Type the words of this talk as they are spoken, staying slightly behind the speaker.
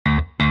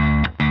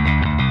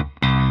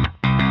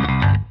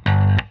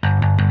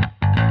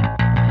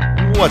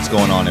What's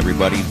going on,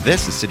 everybody?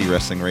 This is City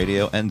Wrestling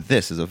Radio, and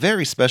this is a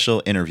very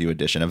special interview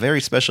edition, a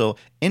very special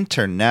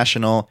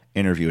international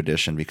interview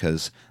edition,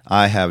 because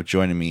I have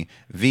joining me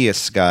via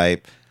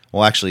Skype,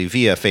 well, actually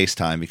via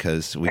FaceTime,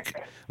 because we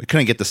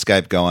couldn't get the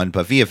Skype going,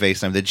 but via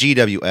FaceTime, the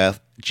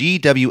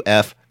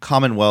GWF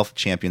Commonwealth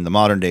Champion, the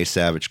modern-day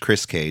Savage,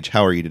 Chris Cage.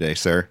 How are you today,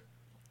 sir?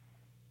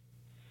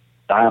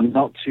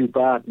 Not too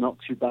bad.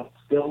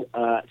 Still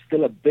a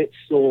bit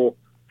sore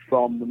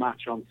from the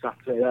match on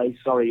Saturday.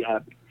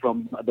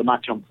 From the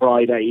match on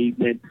Friday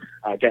evening.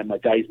 Getting my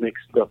days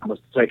mixed up. I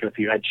must have taken a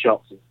few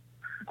headshots.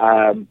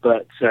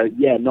 But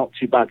not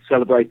too bad.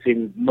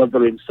 Celebrating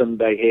Mothering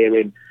Sunday here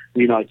in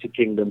the United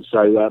Kingdom.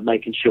 So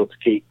making sure to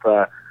keep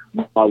my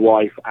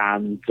wife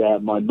and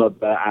my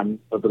mother and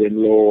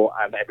mother-in-law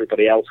and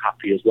everybody else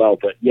happy as well.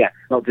 But yeah,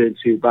 not doing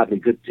too badly.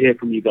 Good to hear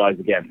from you guys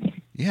again.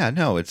 Yeah,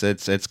 no, it's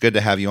good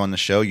to have you on the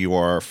show. You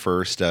are our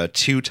first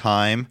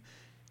two-time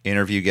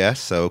interview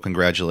guest, so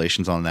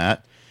congratulations on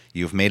that.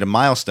 You've made a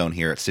milestone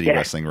here at City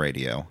Wrestling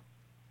Radio.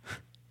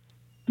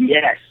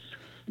 Yes,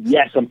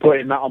 I'm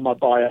putting that on my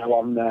bio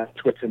on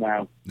Twitter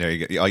now. There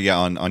you go. Oh, yeah,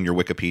 on your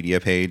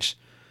Wikipedia page.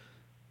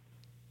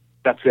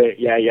 That's it.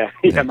 Yeah,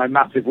 my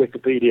massive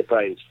Wikipedia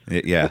page.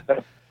 Yeah.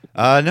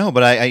 No,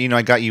 but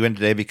I got you in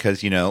today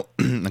because, a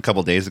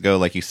couple days ago,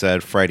 like you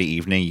said, Friday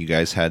evening, you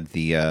guys had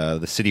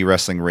the City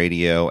Wrestling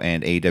Radio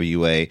and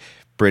AWA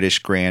British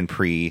Grand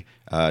Prix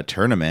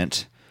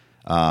tournament.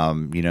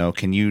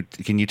 Can you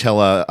tell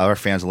our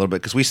fans a little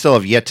bit, because we still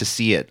have yet to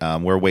see it.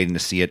 We're waiting to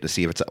see it, to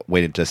see if it's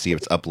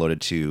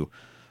uploaded to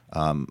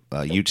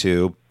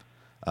YouTube.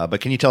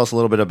 But can you tell us a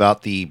little bit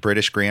about the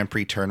British Grand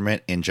Prix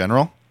tournament in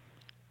general?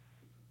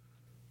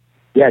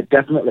 Yeah,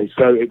 definitely.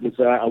 So it was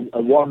a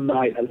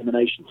one-night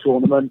elimination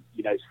tournament.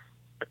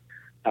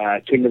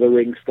 King of the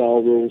Ring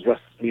style rules,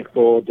 WrestleMania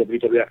 4,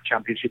 WWF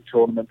Championship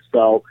tournament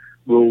style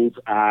rules,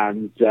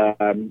 and it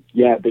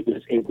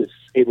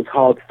was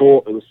hard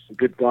fought. There was some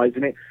good guys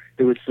in it.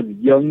 There was some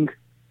young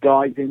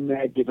guys in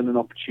there given an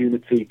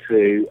opportunity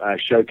to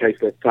showcase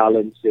their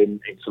talents in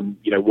some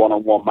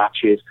one-on-one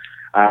matches,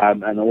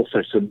 and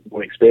also some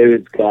more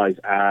experienced guys.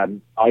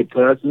 I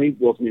personally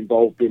wasn't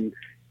involved in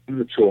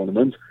the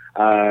tournament.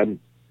 In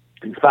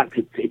fact,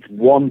 it's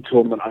one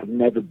tournament I've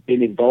never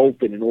been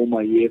involved in all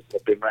my years.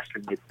 I've been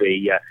wrestling with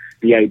the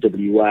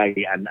AWA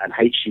and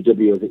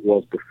HCW as it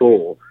was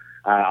before.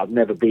 I've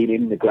never been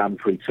in the Grand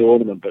Prix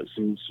tournament, but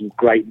some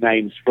great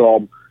names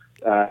from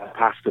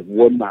past have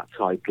won that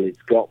title.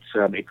 It's got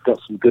some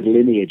good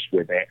lineage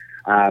with it.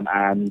 Am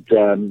I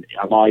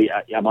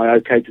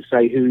okay to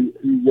say who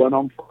won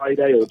on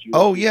Friday? Or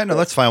do you no,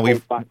 that's fine.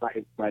 We've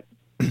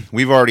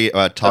already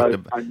talked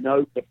about. I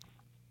know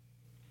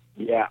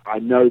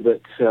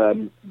that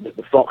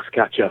the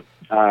Foxcatcher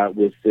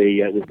was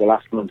the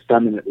last one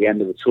standing at the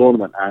end of the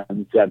tournament,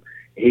 and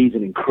he's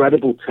an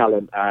incredible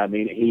talent. I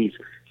mean, he's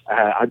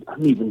I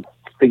don't even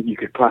think you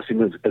could class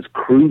him as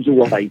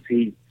cruiserweight.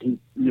 He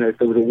if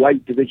there was a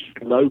weight division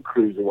below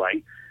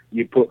cruiserweight,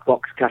 you put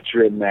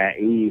Foxcatcher in there.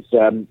 He's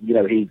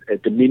he's a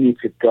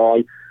diminutive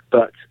guy,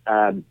 but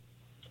an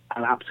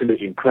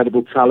absolutely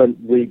incredible talent.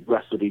 We've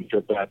wrestled each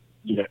other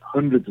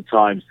hundreds of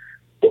times,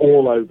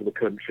 all over the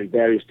country,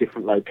 various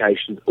different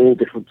locations, all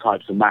different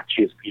types of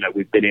matches.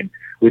 We've been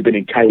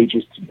in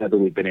cages together,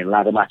 we've been in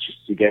ladder matches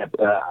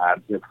together,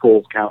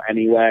 Falls Count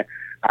Anywhere,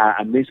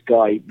 and this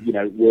guy,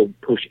 will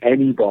push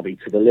anybody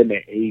to the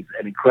limit. He's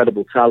an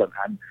incredible talent,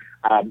 and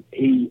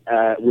he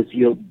was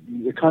your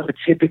kind of a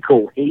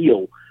typical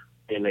heel.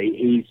 Really,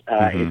 his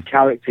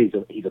character.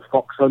 He's a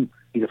fox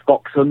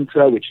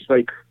hunter, which is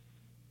very.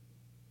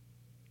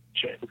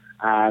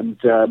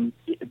 And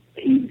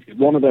he's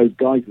one of those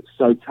guys that's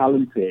so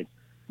talented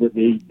that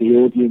the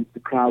audience, the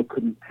crowd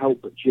couldn't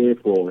help but cheer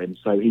for him.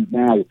 So he's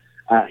now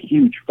a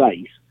huge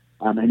face,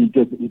 and he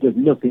does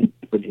nothing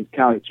different. His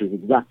character is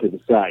exactly the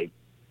same.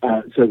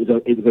 So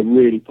it was a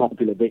really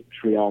popular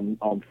victory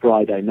on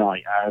Friday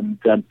night, and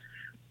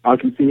I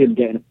can see him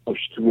getting a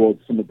push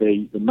towards some of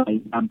the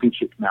main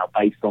championships now,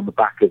 based on the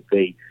back of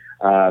the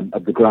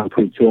Grand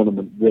Prix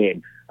tournament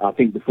win. I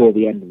think before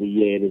the end of the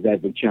year, there's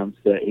every chance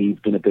that he's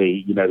going to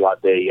be,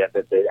 like the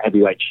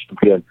heavyweight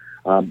champion,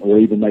 or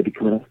even maybe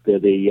coming after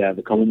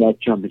the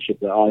Commonwealth Championship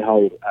that I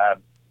hold.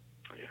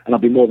 And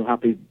I'd be more than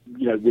happy,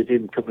 with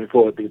him coming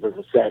forward, because, as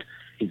I said,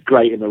 he's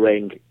great in the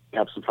ring. We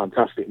have some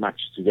fantastic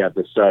matches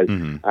together. So,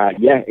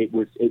 it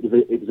was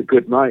a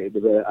good night. It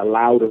was a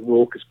loud and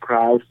raucous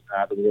crowd.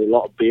 There was a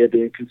lot of beer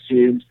being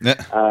consumed,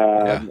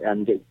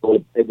 and it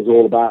was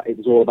all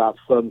about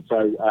fun.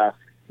 So.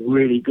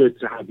 Really good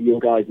to have your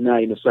guys'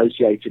 name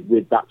associated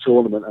with that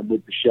tournament and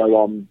with the show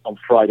on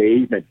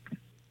Friday evening.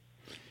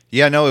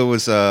 Yeah, no, it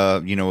was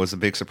it was a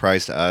big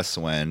surprise to us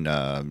when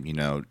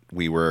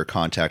we were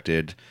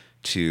contacted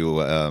to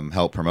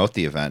help promote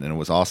the event, and it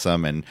was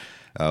awesome, and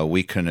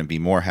we couldn't be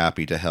more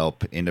happy to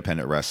help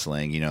independent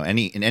wrestling,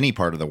 in any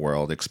part of the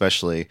world,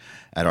 especially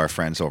at our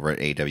friends over at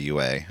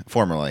AWA,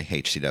 formerly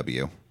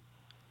HCW.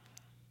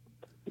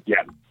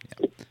 Yeah.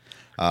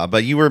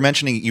 But you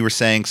were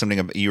saying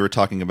something, you were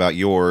talking about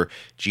your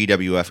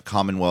GWF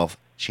Commonwealth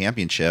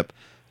Championship.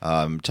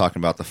 talking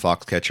about the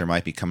Foxcatcher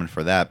might be coming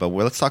for that. But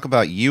let's talk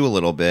about you a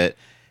little bit.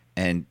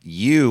 And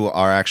you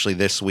are actually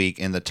this week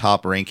in the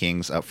top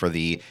rankings for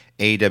the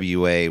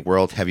AWA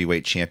World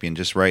Heavyweight Champion,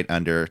 just right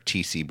under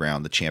TC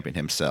Brown, the champion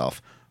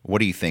himself. What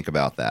do you think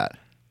about that?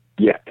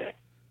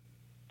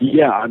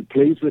 Yeah, I'm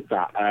pleased with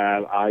that.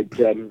 I've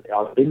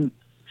been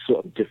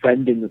sort of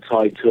defending the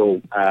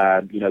title.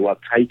 I've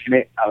taken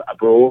it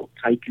abroad,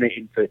 taken it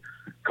into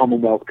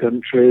Commonwealth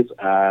countries,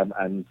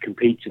 and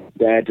competed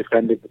there,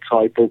 defended the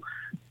title.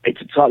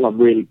 It's a title I'm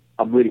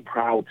really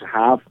proud to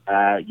have.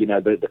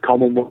 The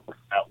Commonwealth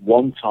at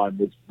one time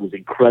was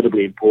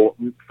incredibly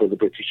important for the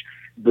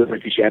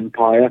British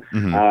Empire.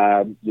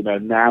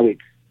 Mm-hmm. Now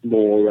it's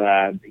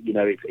more,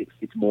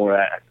 it's more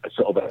a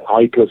sort of a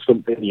title or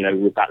something,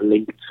 with that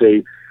link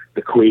to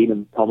the Queen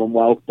and the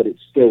Commonwealth. But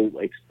it's still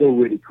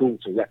really cool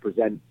to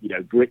represent,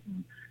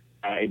 Britain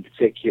in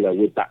particular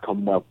with that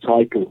Commonwealth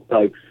title.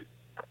 So.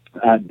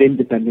 Been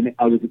defending it.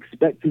 I was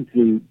expecting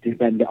to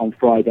defend it on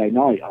Friday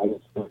night. I was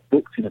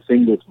booked in a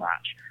singles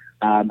match,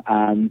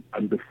 and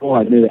before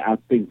I knew it, as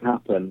things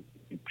happened,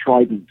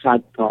 Trident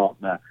tag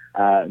partner,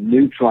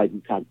 new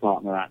Trident tag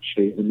partner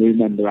actually, the new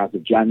member as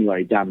of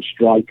January, Dan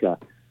Stryker,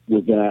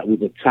 was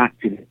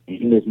attacked in a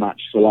singles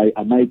match. So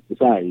I made the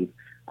save,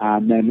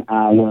 and then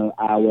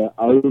our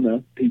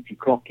owner, Petey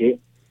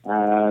Crockett,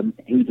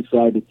 he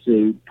decided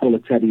to pull a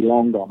Teddy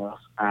Long on us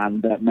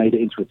and made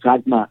it into a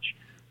tag match.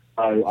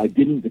 So I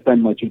didn't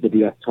defend my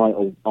GWF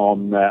title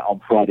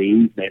on Friday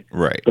evening,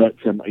 right? But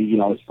I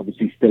was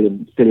obviously still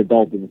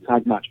involved in the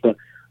tag match. But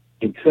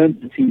in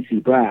terms of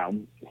TC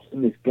Brown,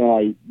 this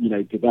guy,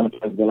 developed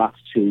over the last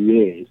 2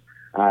 years.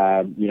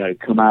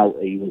 Come out,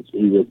 he was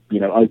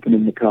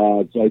opening the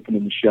cards,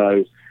 opening the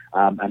shows,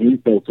 and he's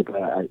built up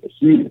a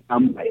huge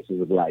fan base as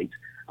of late,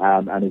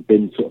 and has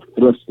been sort of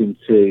thrust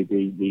into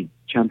the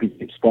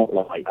championship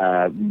spotlight.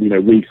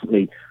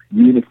 Recently.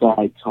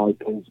 Unified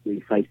titles. We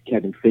faced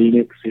Kevin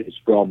Phoenix, who's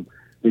from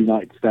the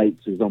United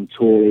States, who's on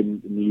tour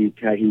in the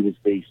UK. He was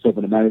the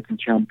Southern American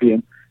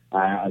champion,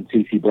 and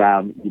TC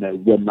Brown,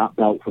 won that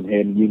belt from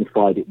him,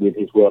 unified it with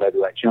his World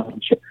Heavyweight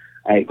Championship.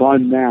 If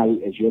I'm now,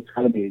 as you're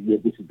telling me,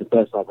 this is the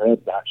first I've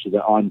heard that actually,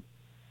 that I'm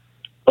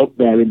up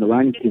there in the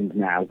rankings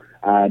now.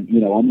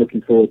 I'm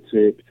looking forward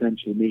to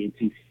potentially meeting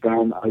TC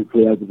Brown,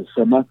 hopefully over the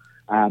summer.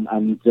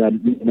 And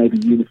maybe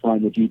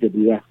unifying the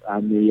GWF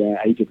and the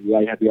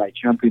AWA Heavyweight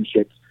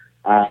Championships.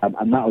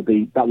 And that would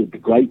be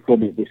great for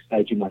me at this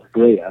stage in my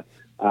career.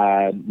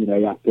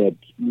 After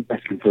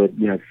wrestling for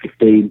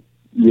 15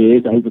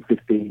 years, over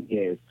 15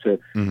 years, to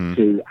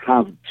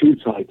have two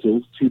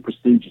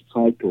prestigious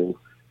titles,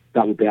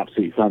 that would be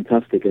absolutely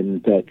fantastic.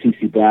 And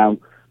TC Brown,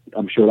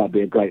 I'm sure that'd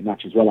be a great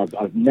match as well.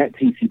 I've met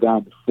TC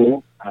Brown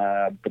before,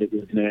 but it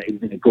was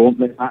in a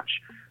gauntlet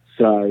match,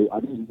 so I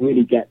didn't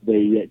really get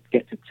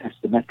to test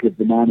the mettle of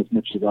the man as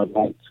much as I'd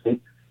like to.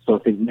 So I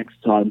think next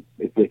time,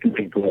 if we're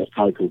competing for those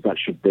titles, that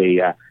should be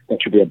a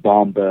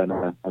barn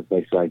burner, as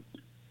they say.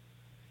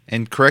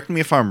 And correct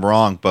me if I'm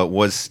wrong, but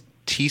was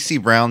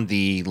TC Brown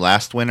the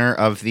last winner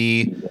of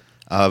the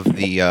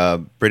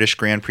British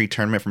Grand Prix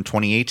tournament from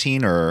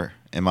 2018, or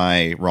am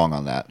I wrong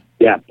on that?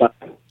 Yeah, but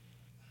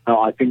no,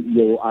 I think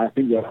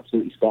you're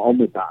absolutely spot on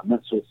with that, and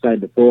that's what I was saying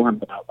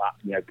beforehand about that.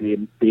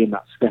 Being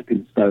that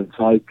stepping stone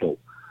title,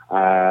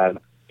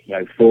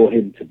 for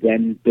him to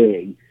then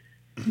be,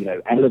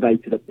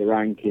 elevated up the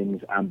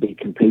rankings and be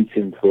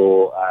competing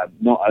for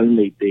not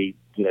only the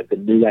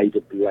new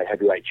AWA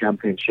Heavyweight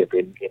Championship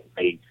in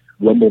the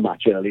Rumble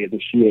match earlier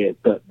this year,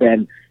 but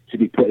then to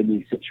be put in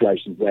these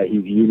situations where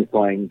he's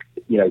unifying,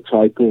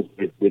 titles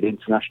with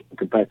international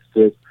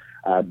competitors,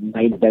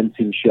 main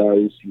eventing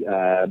shows,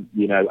 and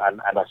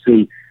I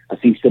see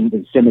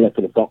something similar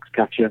for the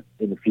Foxcatcher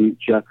in the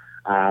future.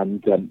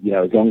 And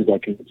as long as I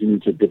can continue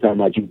to defend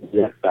my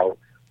GWF belt,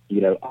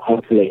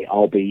 hopefully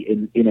I'll be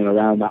in and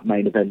around that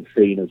main event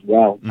scene as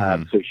well.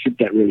 Mm-hmm. So it should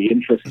get really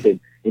interesting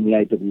in the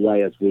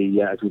AWA as we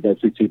go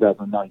through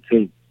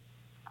 2019.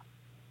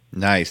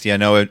 Nice. Yeah,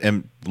 no,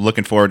 I'm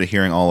looking forward to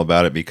hearing all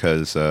about it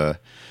because, it's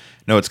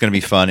going to be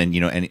fun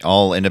and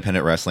all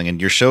independent wrestling. And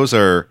your shows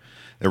they're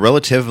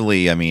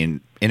relatively,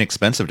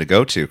 inexpensive to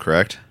go to,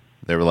 correct?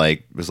 They were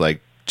it was $2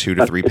 to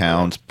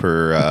 £3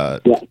 per.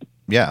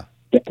 Yeah.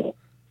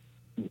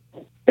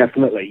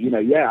 Definitely,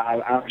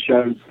 our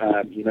shows,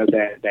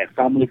 they're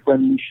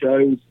family-friendly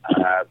shows.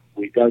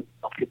 We don't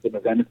market them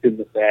as anything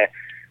that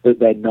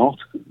they're not.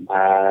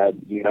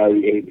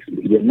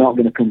 You're not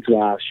going to come to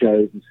our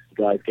shows and see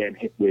guys getting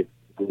hit with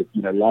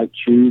light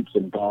tubes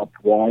and barbed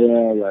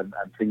wire and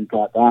things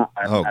like that.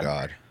 And,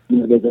 God!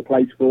 There's a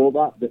place for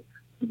that.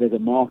 There's a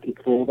market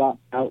for that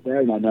out there,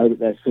 and I know that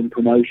there's some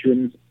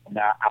promotions. And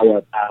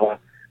our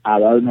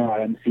owner, our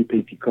MC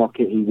Petey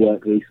Crockett, he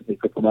worked recently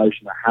for a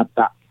promotion that had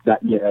that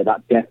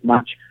death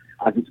match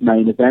as its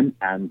main event,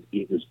 and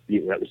it was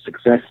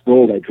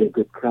successful. They drew a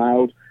good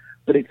crowd,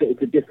 but it's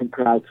a different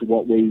crowd to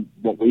what we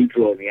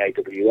draw in the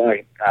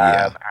AWA.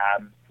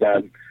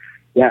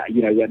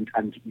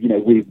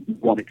 We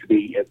want it to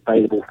be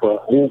available for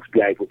all to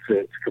be able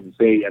to come and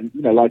see. And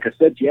like I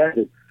said,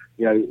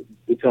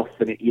 it's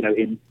often,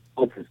 in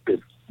office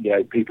because,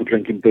 people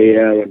drinking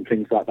beer and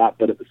things like that.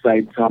 But at the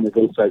same time, there's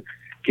also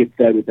kids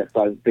there with their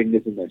phone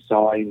fingers and their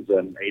signs,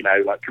 and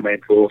like coming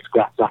in for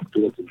autographs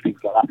afterwards and things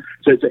like that.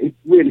 So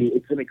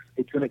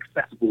it's an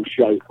accessible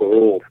show for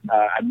all,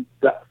 and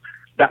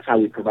that's how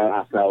we promote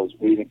ourselves.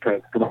 We even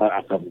promote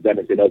ourselves as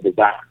anything other than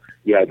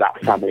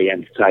that family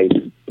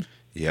entertainment.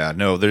 Yeah,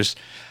 no,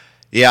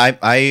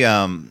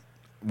 I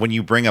when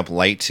you bring up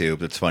Light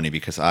Tube, it's funny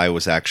because I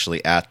was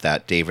actually at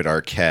that David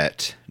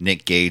Arquette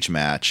Nick Gage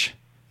match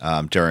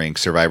during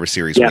Survivor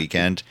Series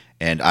weekend,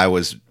 and I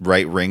was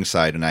right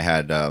ringside, and I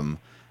had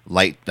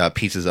light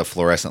pieces of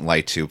fluorescent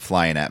light tube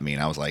flying at me,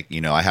 and I was like,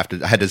 I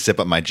had to zip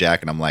up my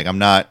jacket. I'm like, I'm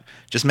not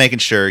just making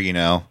sure,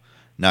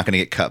 not going to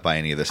get cut by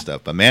any of this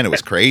stuff. But man, it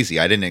was crazy.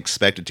 I didn't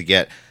expect it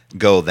to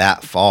go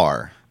that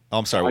far. Oh,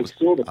 I'm sorry. I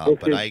saw the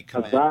footage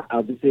of that.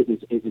 Obviously,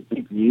 it was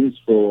big news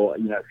for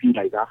a few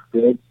days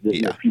afterwards,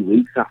 a few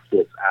weeks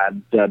afterwards,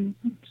 and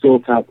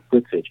sort out the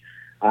footage.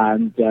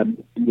 And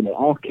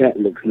Arquette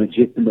looks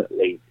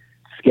legitimately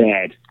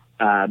scared,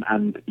 and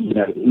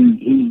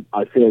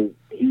I feel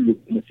he was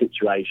in a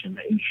situation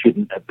that he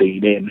shouldn't have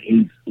been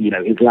in.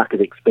 His lack of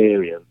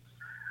experience,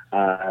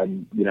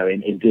 in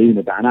dealing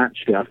with that. And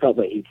actually, I felt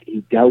that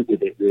he dealt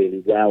with it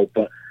really well,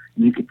 but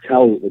you could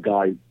tell that the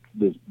guy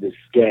was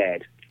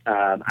scared.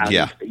 And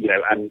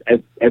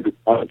every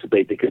time to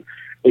be, because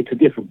it's a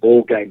different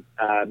ball game.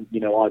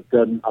 I've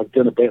done a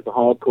bit of the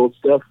hardcore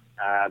stuff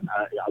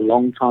a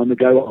long time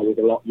ago. I was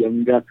a lot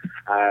younger.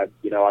 I've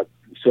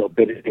sort of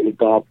been hit with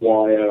barbed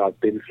wire. I've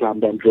been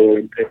slammed on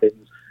drawing pins.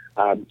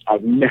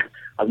 I've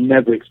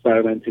never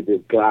experimented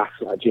with glass.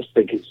 I just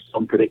think it's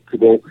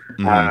unpredictable.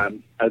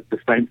 The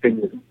same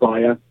thing with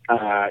fire.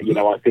 I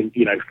think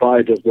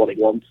fire does what it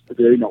wants to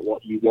do, not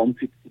what you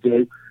want it to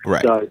do.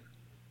 Right. So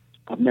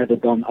I've never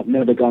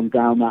gone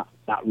down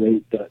that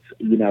route, but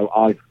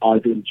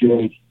I've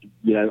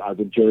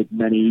enjoyed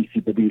many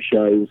ECW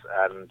shows,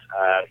 and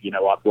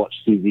I've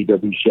watched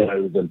CZW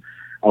shows and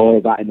all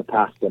of that in the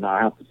past, and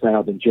I have to say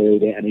I've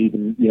enjoyed it. And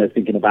even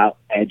thinking about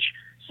Edge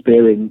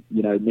spearing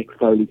Mick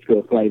Foley through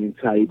a flaming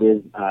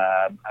table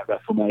at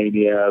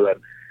WrestleMania,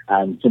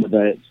 and some of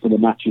the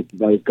matches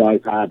those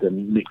guys had,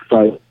 and Mick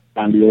Foley,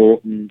 Randy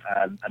Orton,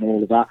 and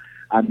all of that.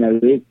 And there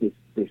is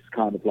this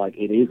kind of like,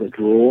 it is a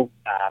draw,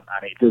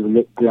 and it doesn't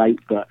look great,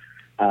 but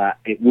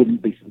it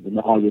wouldn't be something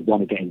that I would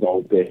want to get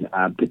involved in,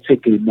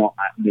 particularly not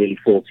at nearly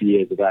 40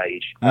 years of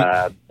age.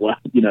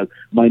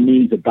 My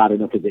knees are bad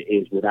enough as it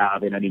is without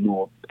having any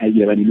more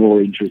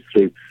injuries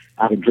through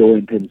having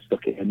drawing pins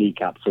stuck in their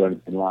kneecaps or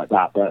anything like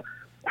that. But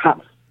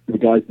perhaps the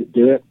guys that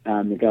do it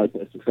and the guys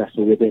that are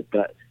successful with it.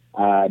 But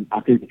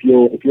I think if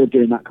you're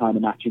doing that kind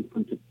of match in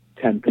front of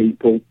 10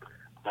 people,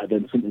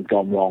 then something's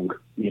gone wrong.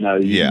 You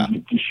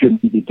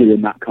shouldn't be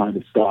doing that kind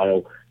of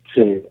style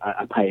to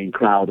a paying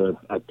crowd of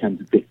 10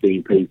 to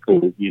 15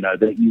 people.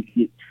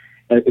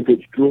 If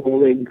it's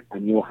drawing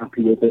and you're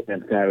happy with it,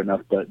 then fair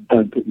enough, but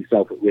don't put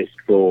yourself at risk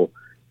for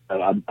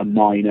a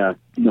minor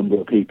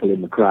number of people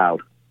in the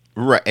crowd.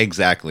 Right,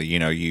 exactly.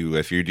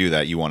 If you do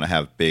that, you want to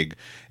have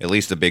at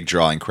least a big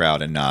drawing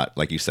crowd, and not,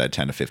 like you said,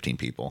 10 to 15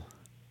 people.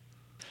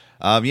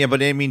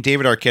 But I mean,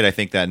 David Arquette, I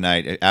think that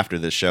night after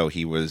the show,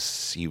 he was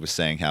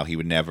saying how he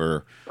would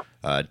never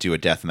do a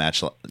death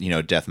match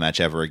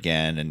ever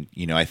again,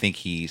 and I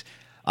think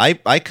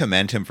I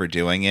commend him for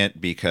doing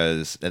it,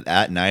 because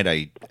at night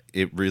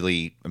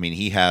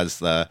he has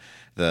the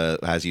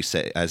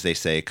as they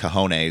say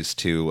cojones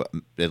to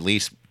at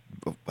least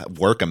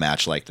work a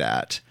match like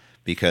that,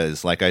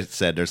 because like I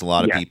said, there's a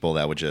lot of people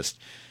that would just.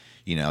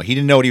 He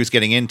didn't know what he was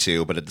getting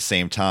into, but at the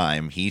same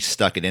time, he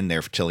stuck it in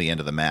there till the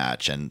end of the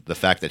match. And the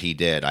fact that he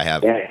did, I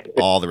have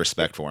all the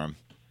respect for him.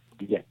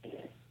 Yeah.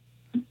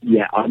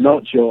 I'm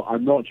not sure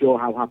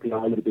how happy I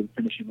would have been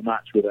finishing the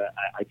match with a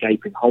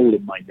gaping hole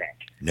in my neck.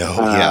 No,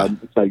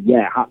 So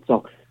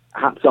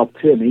hats off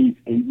to him.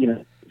 He's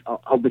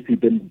obviously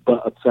been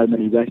buttered so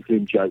many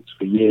wrestling jokes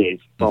for years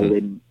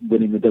following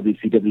winning the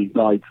WCW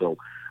title.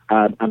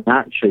 And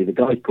actually, the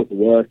guy's put the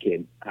work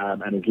in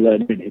and is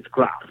learning his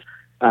craft.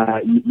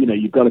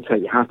 You've got to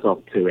take your hat off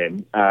to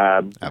him.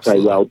 Say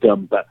well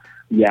done. But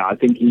yeah, I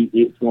think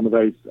it's one of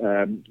those,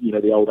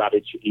 the old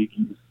adage, he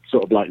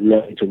sort of like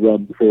learning to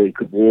run before he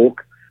could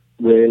walk,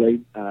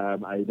 really.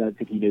 I don't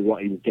think he knew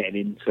what he was getting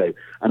into.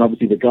 And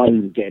obviously the guy he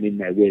was getting in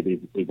there with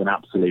is an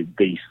absolute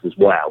beast as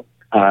well.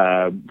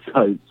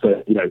 So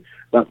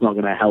that's not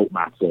going to help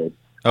matters.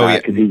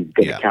 Because he's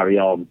going to carry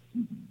on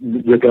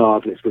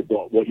regardless with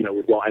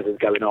with whatever's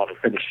going on and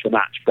finish the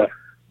match. But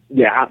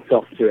yeah, hats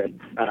off to him.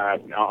 I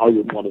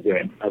wouldn't want to do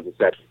it, as I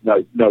said.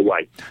 No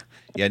way.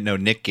 Yeah, no.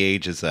 Nick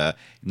Gage is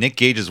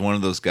one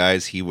of those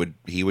guys. He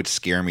would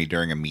scare me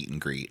during a meet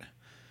and greet.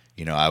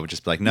 I would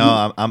just be like,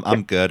 no,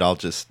 I'm good. I'll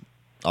just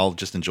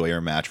enjoy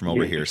our match from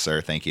over here,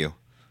 sir. Thank you.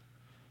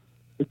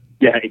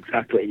 Yeah,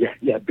 exactly.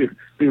 Yeah. Be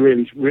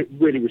really,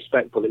 really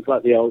respectful. It's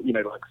like the old,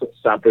 like sort of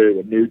Sabu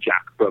and New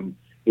Jack from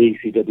the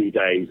ECW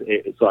days.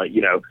 It's like,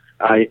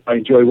 I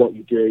enjoy what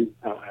you do,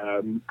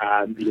 and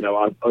I've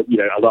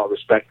a lot of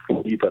respect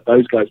for you. But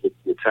those guys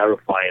would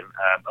terrifying.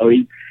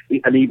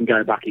 And even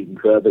going back even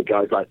further,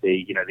 guys like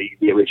the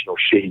original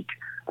Sheik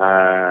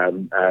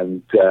and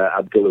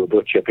Abdullah the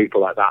Butcher,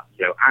 people like that,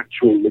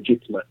 actual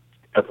legitimate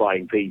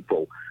terrifying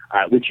people,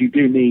 which you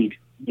do need.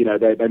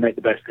 They make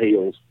the best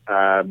heels.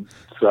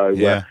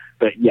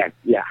 But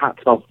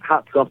hats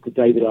off to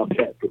David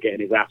Arquette for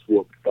getting his ass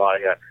whooped by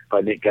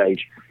Nick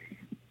Gage.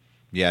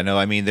 Yeah, no,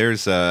 I mean,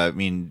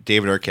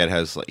 David Arquette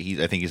has, I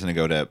think he's going to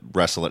go to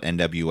wrestle at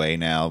NWA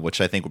now, which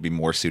I think would be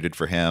more suited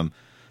for him,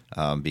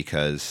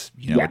 because,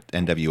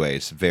 NWA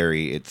is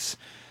it's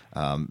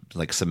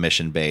like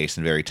submission based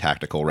and very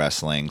tactical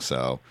wrestling.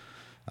 So,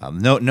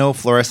 no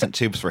fluorescent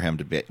tubes for him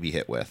to be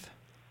hit with.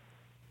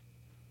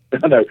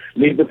 No,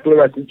 leave the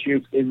fluorescent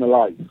tubes in the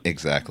light.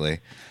 Exactly.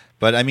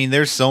 But I mean,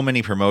 there's so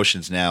many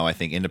promotions now. I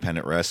think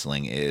independent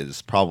wrestling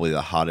is probably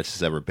the hottest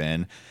it's ever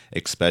been,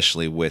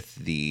 especially with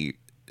the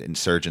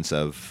insurgence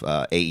of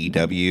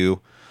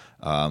AEW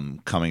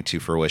coming to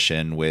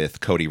fruition with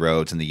Cody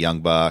Rhodes and the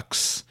Young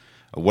Bucks.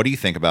 What do you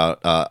think about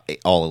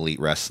All Elite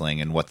Wrestling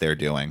and what they're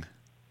doing?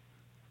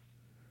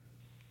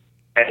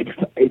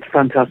 It's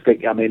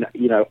fantastic. I mean,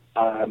 as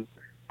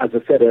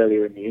I said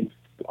earlier in the interview,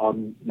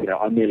 I'm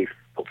nearly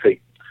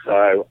 40,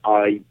 so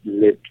I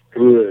lived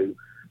through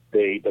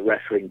the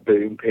wrestling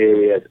boom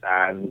period,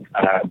 and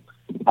I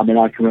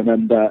can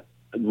remember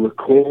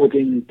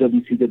recording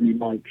WCW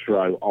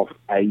Nitro off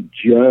a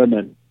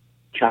German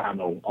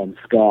channel on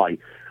Sky,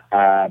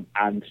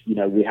 and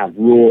we have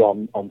Raw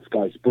on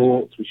Sky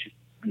Sports, which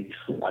is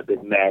I've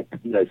been there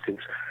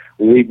since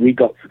we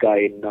got Sky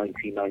in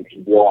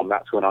 1991.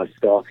 That's when I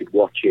started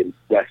watching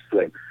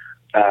wrestling,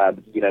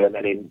 and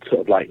then in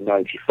sort of like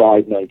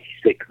 95,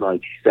 96,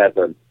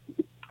 97,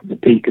 the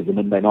peak of the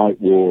Monday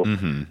Night War.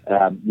 Mm-hmm.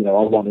 I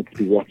wanted to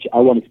be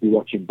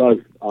watching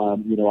both. I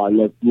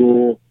loved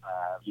Raw.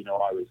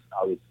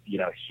 I was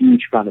a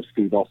huge fan of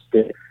Steve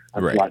Austin,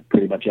 and right. Like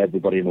pretty much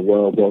everybody in the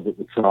world was at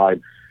the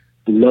time.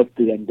 Loved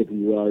the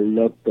NWO,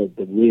 loved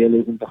the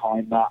realism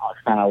behind that. I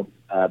found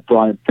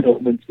Brian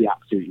Pillman to be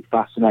absolutely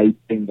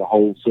fascinating. The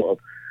whole sort of,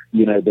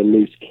 the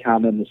loose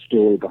cannon, the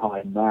story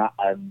behind that,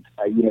 and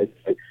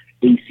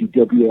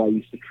ECW I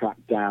used to track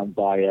down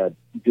by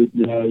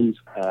videos,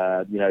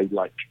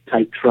 like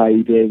tape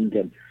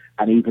trading,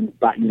 and even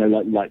back,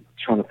 like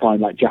trying to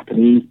find like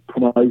Japanese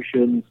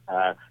promotions,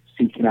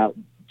 seeking out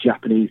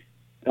Japanese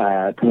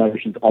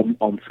promotions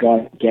on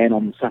Sky, again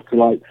on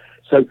satellite.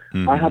 So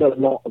I had a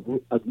lot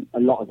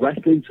of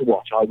wrestling to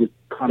watch. I was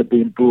kind of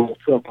being brought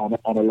up on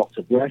a lot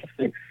of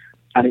wrestling,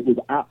 and it was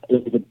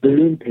a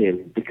boom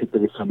period because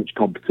there was so much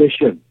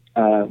competition.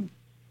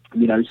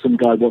 Some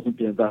guy wasn't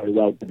doing very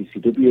well at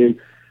WCW,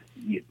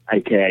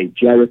 aka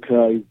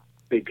Jericho,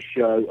 Big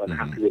Show,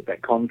 unhappy with their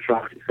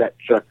contract,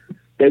 etc.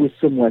 There was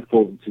somewhere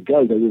for them to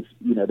go. There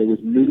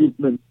was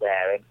movement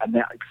there, and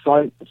that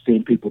excitement of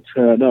seeing people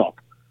turn up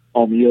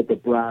on the other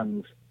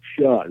brand's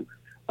show.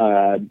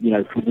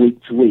 From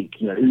week to week,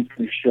 who's going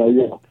to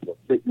show up?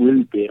 Rick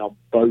Rude being on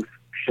both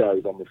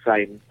shows on the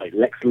same night,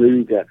 Lex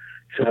Luger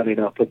turning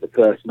up at the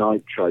first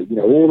Nitro,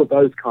 all of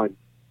those kinds.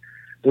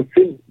 But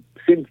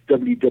since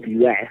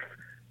WWF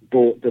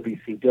bought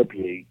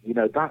WCW,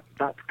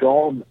 that's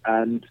gone,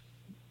 and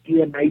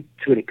TNA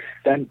to an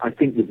extent, I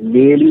think, was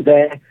nearly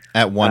there.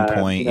 At one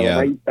point,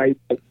 at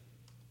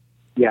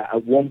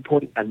one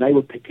point, and they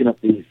were picking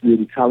up these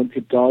really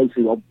talented guys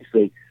who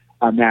obviously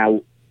are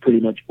now pretty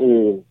much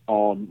all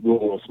on Raw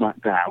or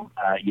SmackDown,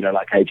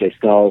 like AJ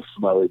Styles,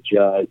 Samoa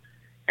Joe,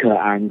 Kurt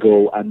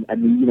Angle, and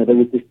there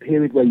was this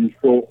period where you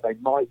thought they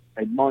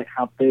might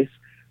have this,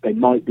 they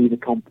might be the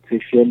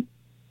competition,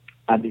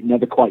 and it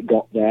never quite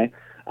got there.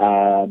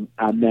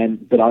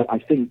 But I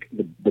think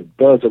the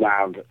buzz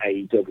around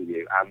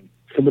AEW and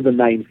some of the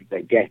names that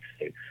they get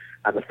to,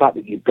 and the fact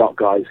that you've got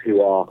guys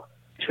who are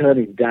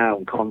turning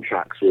down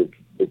contracts with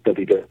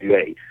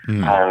WWE,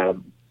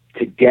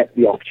 to get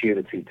the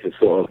opportunity to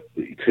sort of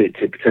to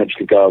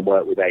potentially go and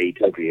work with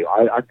AEW,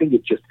 I think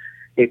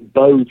it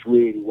bodes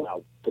really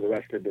well for the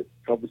rest of it.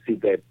 Obviously,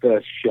 their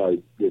first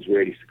show was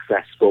really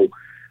successful,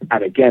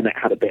 and again, it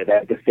had a bit of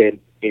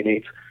everything in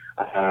it.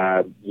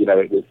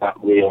 It was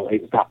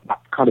that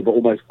kind of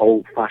almost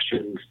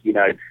old-fashioned,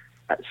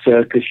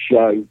 circus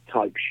show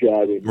type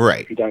show.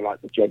 Right. If you don't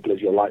like the jugglers,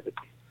 you'll like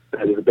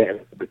there was a bit of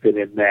everything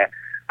in there.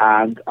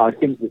 And I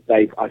think that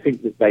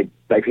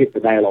they've hit the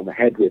nail on the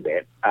head with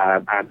it,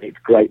 and it's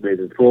great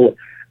moving forward.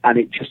 And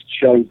it just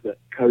shows that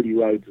Cody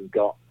Rhodes has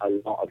got a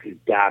lot of his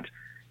dad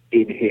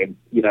in him.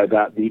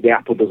 That the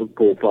apple doesn't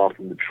fall far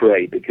from the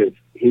tree, because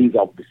he's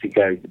obviously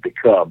going to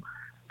become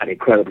an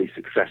incredibly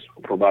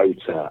successful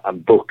promoter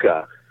and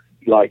booker,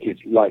 like his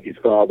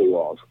father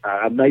was,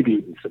 and maybe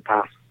even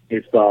surpass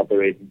his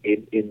father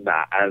in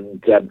that.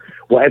 And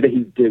whatever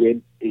he's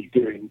doing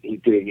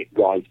it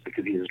right,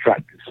 because he's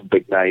attracted some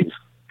big names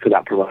to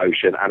that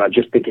promotion, and I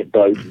just think it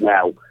bodes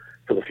well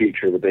for the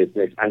future of the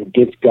business, and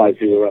gives guys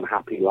who are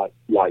unhappy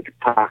like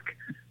Pac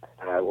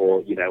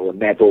or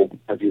Neville,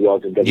 as he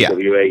was in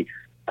WWE,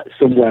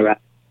 somewhere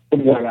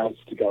else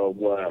to go and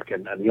work,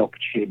 and the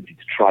opportunity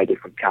to try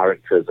different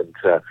characters and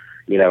to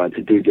and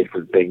to do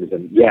different things.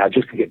 And I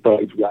just think it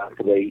bodes well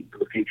for the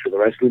future of the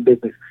wrestling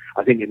business.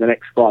 I think in the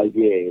next 5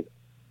 years,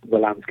 the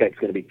landscape's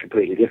going to be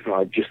completely different.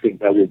 I just think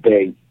there will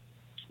be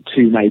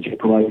 2 major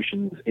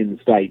promotions in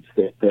the States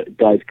that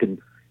guys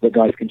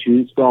can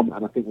choose from,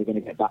 and I think we're going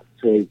to get back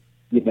to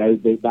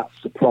that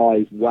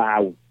surprise,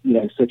 wow,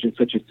 such and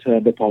such has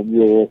turned up on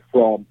Raw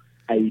from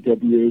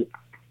AEW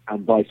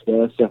and vice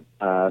versa.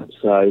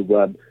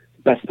 So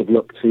best of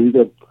luck to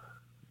them.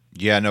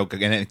 Yeah, no,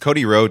 and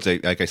Cody Rhodes,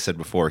 like I said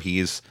before,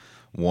 he's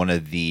one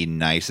of the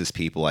nicest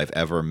people I've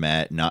ever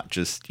met. Not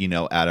just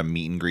at a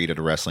meet and greet at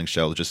a wrestling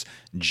show, just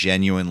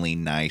genuinely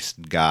nice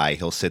guy.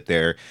 He'll sit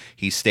there.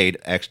 He stayed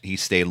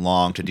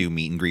long to do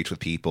meet and greets with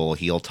people.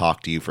 He'll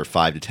talk to you for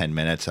 5 to 10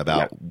 minutes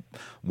about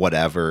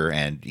whatever,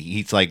 and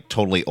he's like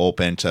totally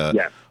open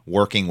to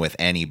working with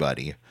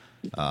anybody.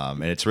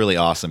 And it's really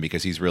awesome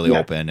because he's really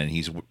open and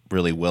he's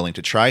really willing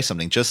to try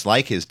something, just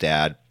like his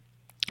dad.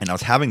 And I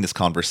was having this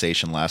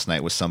conversation last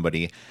night with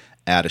somebody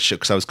at a show,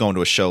 because I was going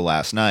to a show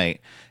last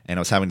night, and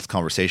I was having this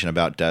conversation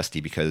about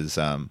Dusty because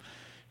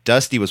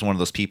Dusty was one of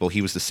those people.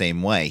 He was the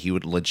same way. He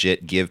would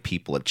legit give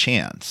people a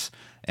chance,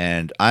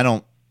 and I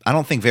don't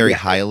think very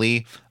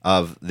highly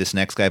of this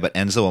next guy, but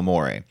Enzo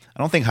Amore. I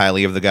don't think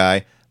highly of the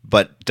guy,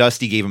 but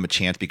Dusty gave him a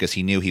chance because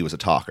he knew he was a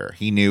talker.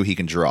 He knew he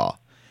can draw,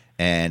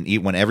 and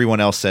when everyone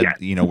else said,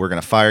 we're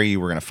going to fire you,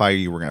 we're going to fire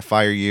you, we're going to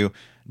fire you,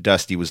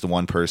 Dusty was the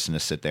one person to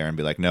sit there and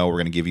be like, no, we're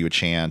going to give you a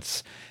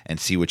chance and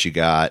see what you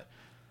got.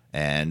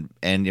 And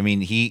I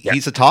mean,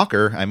 he's a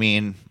talker. I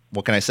mean,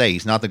 what can I say?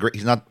 He's not a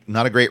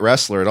great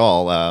wrestler at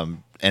all,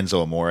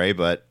 Enzo Amore,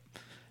 but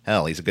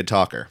hell, he's a good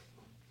talker.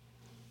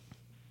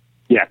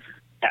 Yeah,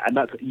 and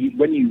that's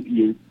when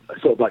you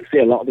sort of like see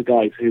a lot of the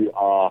guys who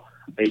are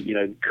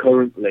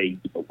currently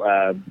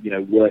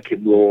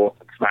working Raw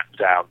and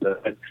SmackDown,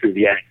 that went through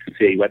the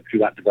NXT, went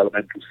through that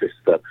developmental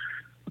system.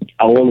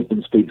 All of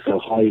them speak so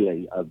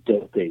highly of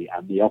Dusty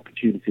and the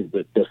opportunities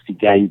that Dusty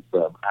gave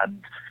them,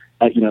 and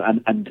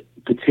and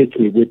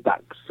particularly with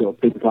that sort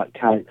of things like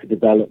character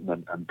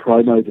development and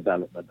promo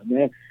development,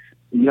 and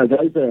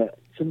those are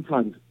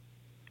sometimes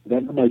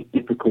they're the most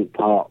difficult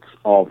parts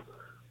of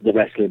the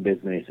wrestling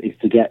business. Is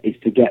to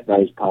get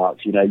those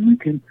parts.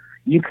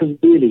 You can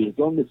really, as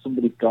long as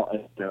somebody's got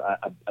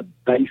a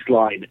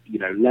baseline,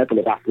 level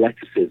of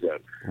athleticism,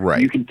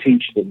 right, you can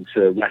teach them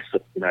to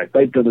wrestle. If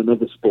they've done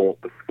another sport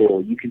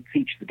before, you can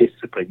teach the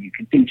discipline, you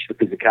can teach the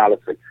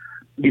physicality,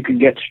 you can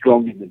get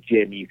strong in the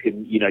gym, you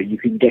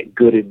can get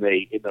good in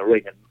the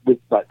ring, and with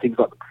things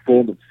like the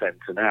Performance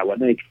Center now,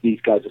 when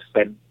these guys are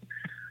spent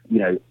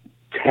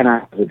 10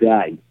 hours a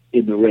day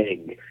in the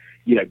ring.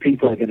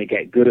 People are going to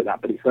get good at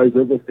that, but it's those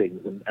other things,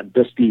 and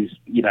Dusty's,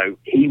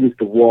 he was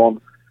the one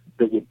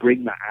that would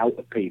bring that out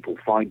of people,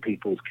 find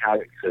people's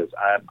characters.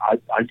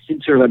 I seem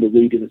to remember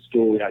reading a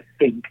story, I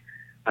think,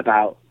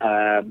 about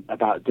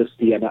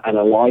Dusty and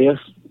Elias,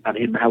 and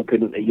him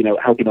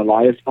helping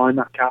Elias find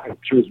that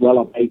character as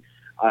well.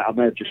 I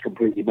may have just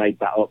completely made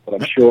that up, but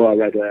I'm sure I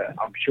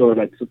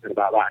read something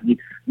about that. And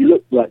you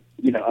look like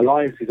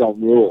Elias is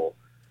on Raw,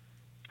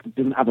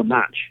 doesn't have a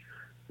match,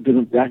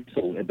 doesn't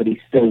wrestle, but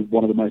he's still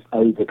one of the most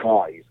over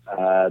guys.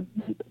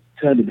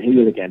 Turned him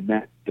heel again,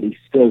 but he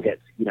still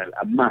gets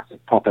a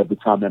massive pop every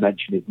time they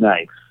mention his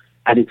name,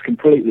 and it's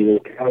completely a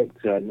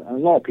character. And a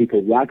lot of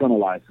people rag on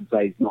Elias and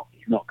say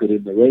he's not good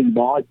in the ring,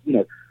 but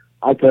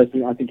I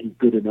personally I think he's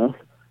good enough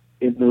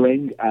in the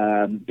ring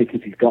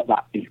because he's got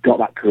that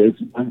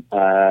charisma.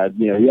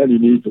 He only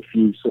needs a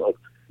few sort of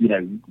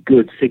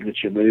good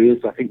signature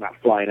moves. I think that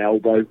flying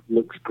elbow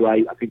looks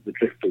great. I think the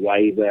drift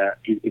away there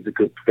is a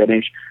good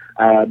finish.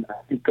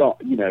 He's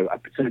got a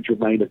potential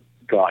main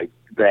guy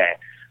there.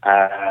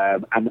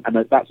 And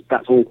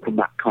that's all from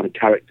that kind of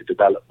character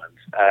development.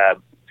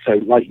 So,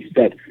 like you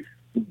said,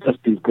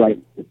 Dusty's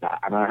great with that,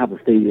 and I have a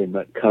feeling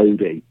that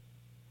Cody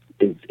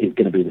is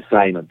going to be the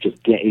same of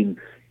just getting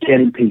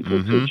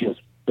people to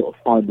just sort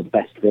of find the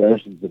best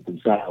versions of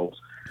themselves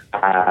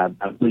and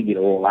bring it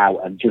all out,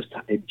 and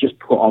just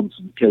put on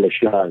some killer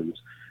shows,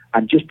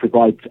 and just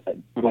provide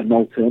an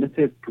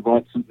alternative,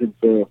 provide something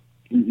for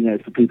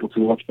people to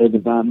watch other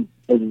than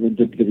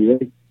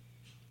WWE.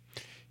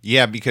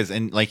 Yeah,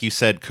 and like you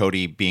said,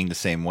 Cody being the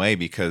same way,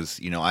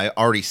 because I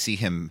already see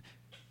him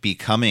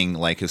becoming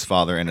like his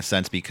father in a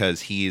sense,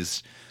 because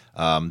he's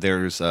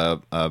there's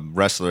a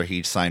wrestler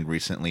he signed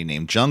recently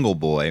named Jungle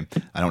Boy.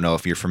 I don't know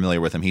if you're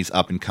familiar with him. He's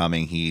up and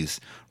coming.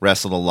 He's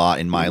wrestled a lot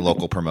in my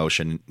local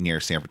promotion near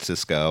San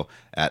Francisco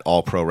at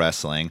All Pro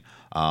Wrestling.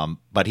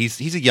 But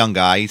he's a young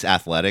guy. He's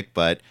athletic,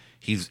 but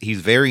he's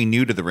very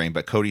new to the ring.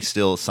 But Cody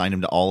still signed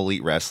him to All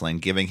Elite Wrestling,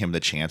 giving him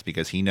the chance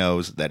because he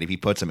knows that if he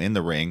puts him in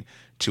the ring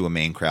to a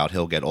main crowd,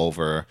 he'll get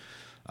over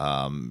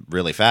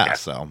really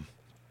fast. So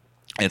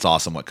it's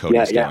awesome what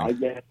Cody's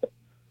doing.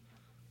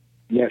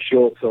 Yeah,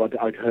 sure. So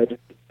I'd heard.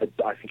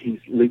 I think he's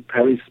Luke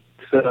Perry's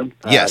son.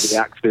 Yes, the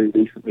actor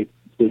who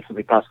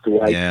recently passed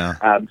away. Yeah.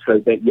 So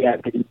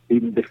that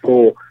even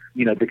before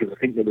because I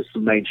think there was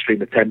some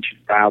mainstream attention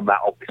around that.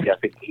 Obviously, I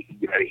think he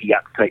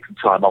had to take some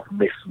time off and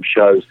miss some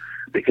shows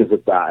because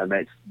of that, and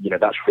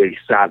that's really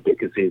sad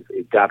because his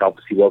dad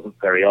obviously wasn't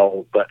very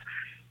old, but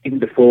even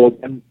before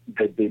then,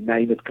 the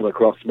name had come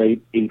across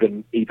me,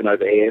 even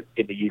over here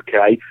in the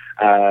UK,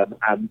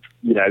 and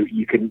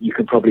you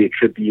can probably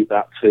attribute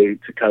that to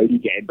Cody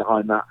getting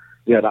behind that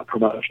that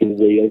promotional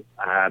wheel,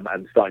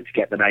 and starting to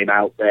get the name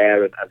out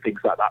there and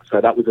things like that.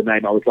 So that was a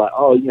name I was like,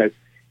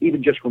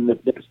 even just from the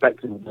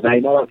perspective of the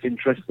name, that's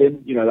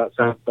interesting. That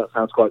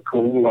sounds quite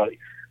cool. Like,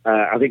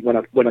 I think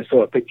when I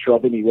saw a picture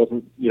of him, he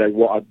wasn't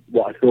what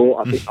I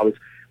thought. I think I was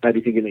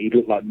maybe thinking that he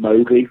looked like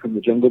Mowgli from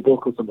the Jungle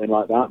Book or something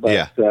like that. But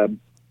yeah.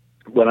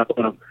 When I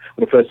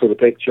first saw the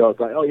picture, I was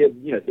like, oh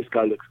yeah, this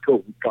guy looks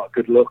cool. He's got a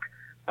good look.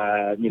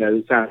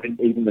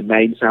 Even the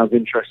name sounds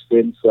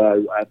interesting.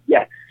 So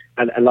yeah,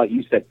 and like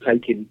you said,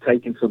 taking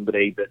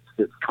somebody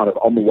that's kind of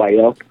on the way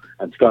up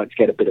and starting to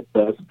get a bit of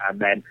buzz, and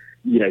then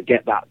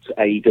get that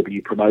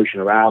AEW promotion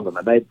around them,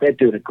 and they're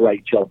doing a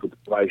great job with the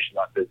promotion,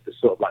 like the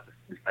sort of like the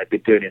things they've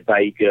been doing in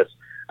Vegas.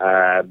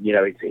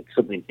 It's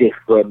something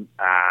different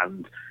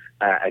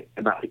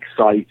and that's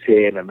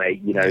exciting, and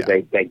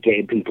they're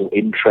getting people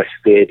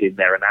interested in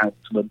their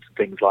announcements and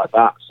things like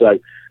that. So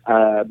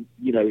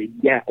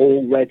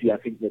already I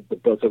think that the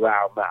buzz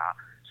around that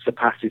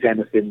surpasses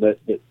anything that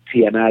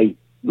TNA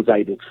was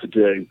able to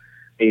do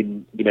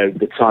in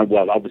the time.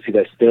 Well, obviously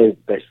they're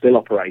still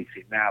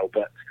operating now,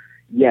 but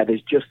yeah, you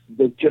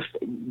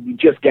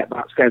just get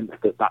that sense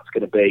that that's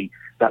going to be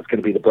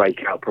the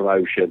breakout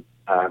promotion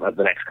of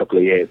the next couple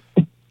of years.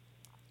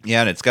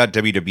 Yeah, and it's got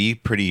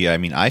WWE pretty. I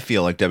mean, I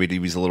feel like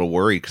WWE's a little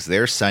worried because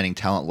they're signing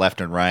talent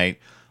left and right,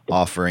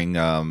 offering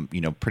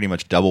pretty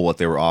much double what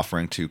they were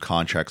offering to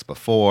contracts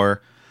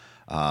before.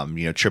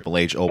 Triple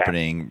H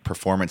opening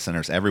performance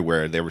centers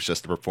everywhere. There was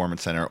just a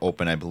performance center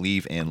open, I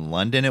believe, in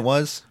London. It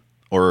was,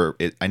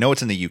 I know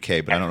it's in the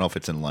UK, but I don't know if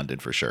it's in London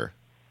for sure.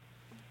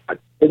 I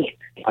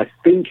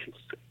think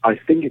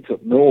it's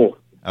up north.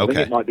 Okay. I think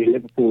it might be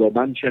Liverpool or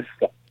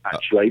Manchester,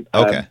 actually.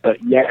 Okay.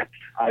 But yeah,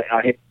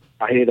 I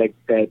hear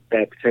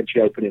they're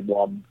potentially opening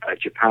one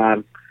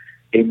Japan,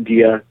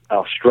 India,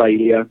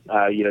 Australia.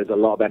 There's a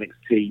lot of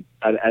NXT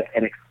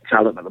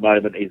talent at the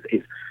moment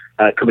is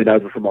coming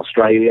over from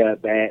Australia.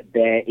 Their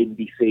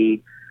indie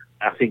scene,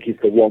 I think, is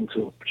the one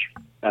to watch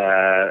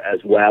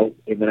as well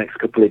in the next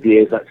couple of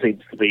years. That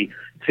seems to be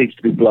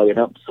blowing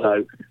up.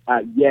 So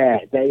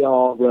yeah, they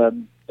are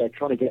they're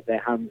trying to get their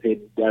hands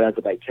in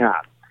wherever they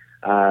can.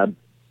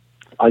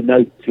 I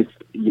noticed,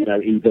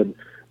 even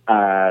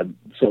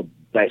sort of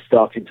they're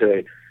starting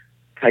to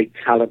take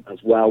talent as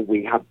well.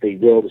 We had the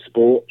World of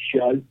Sport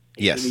show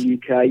Yes. in the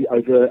UK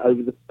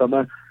over the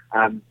summer,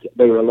 and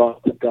there were a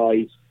lot of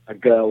guys and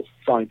girls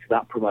signed to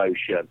that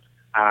promotion,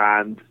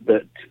 and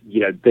that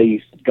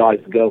these guys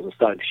and girls are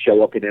starting to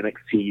show up in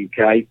NXT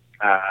UK.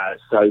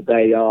 So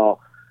they are,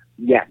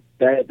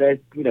 they're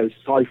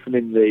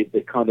siphoning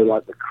the kind of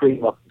like the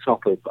cream off the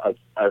top of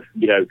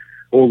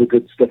all the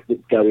good stuff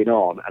that's going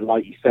on. And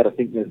like you said, I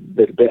think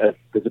there's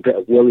a bit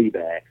of worry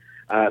there.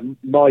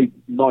 My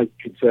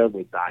concern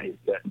with that is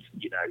that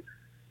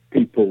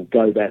people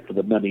go there for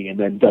the money and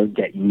then don't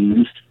get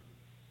used,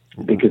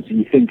 because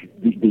you think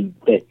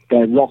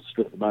their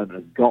roster at the moment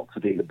has got to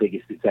be the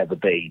biggest it's ever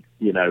been.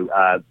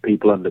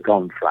 People under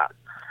contract,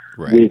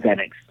 right, with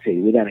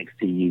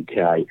NXT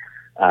UK,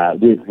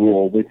 with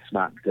Raw, with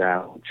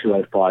SmackDown,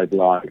 205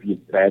 Live.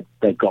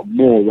 They've got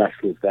more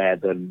wrestlers there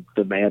than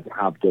they ever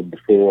have done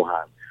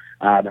beforehand,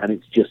 and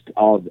it's just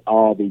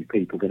are these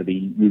people going to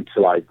be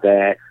utilised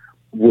there?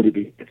 Would it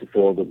be better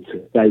for them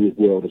to stay with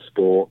World of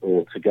Sport,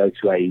 or to go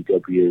to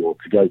AEW, or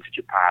to go to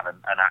Japan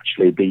and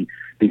actually be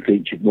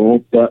featured more?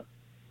 But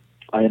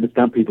I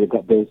understand people have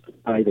got bills to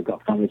pay, they've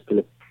got families to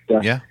look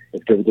after. Yeah.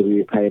 If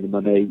WWE are paying the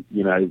money,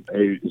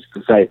 who's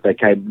to say if they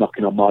came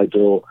knocking on my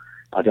door,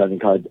 I don't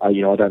think I'd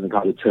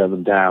turn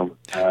them down.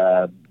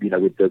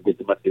 With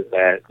the money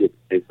that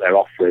they're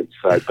offering.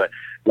 So, but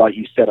like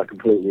you said, I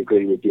completely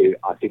agree with you.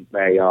 I think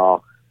they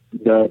are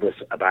nervous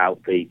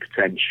about the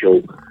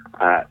potential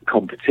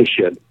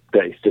competition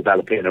that is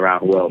developing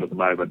around the world at the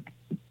moment.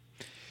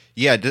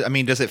 Yeah,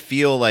 does it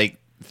feel like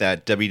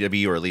that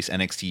WWE, or at least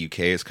NXT UK,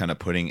 is kind of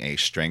putting a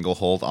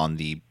stranglehold on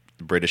the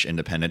British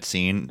independent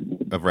scene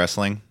of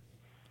wrestling?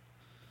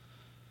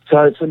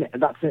 So it's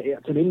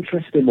an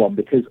interesting one,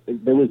 because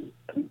there was,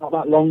 not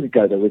that long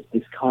ago, there was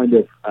this kind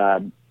of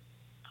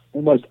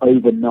almost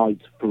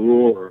overnight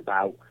furore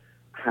about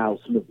how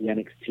some of the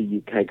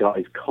NXT UK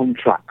guys'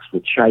 contracts were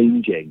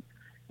changing,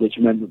 which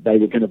meant that they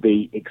were going to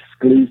be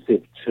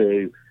exclusive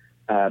to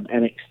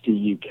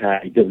NXT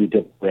UK,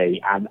 WWE,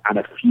 and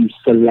a few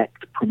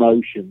select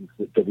promotions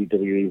that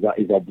WWE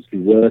is obviously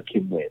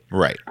working with.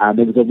 Right. And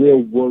there was a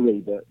real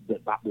worry that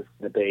was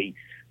going to be,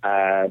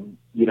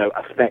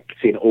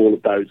 affecting all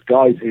of those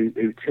guys who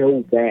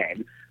till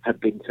then had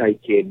been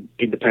taking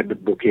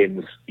independent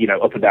bookings,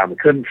 up and down the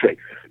country.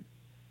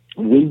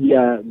 We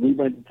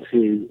went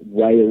to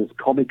Wales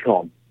Comic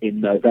Con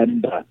in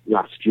November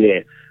last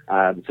year,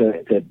 So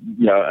it's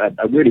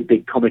a really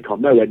big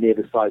Comic-Con, nowhere near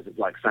the size of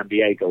like San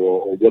Diego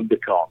or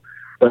WonderCon.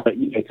 But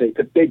it's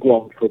a big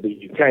one for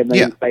the UK, and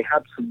they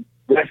had some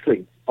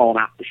wrestling on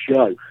at the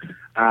show.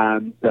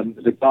 And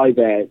there's a guy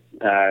there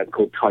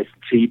called Tyson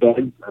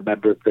T-Bone, a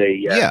member of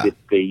the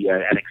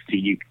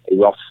NXT UK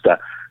roster,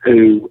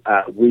 who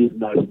we've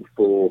known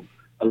for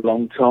a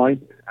long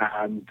time.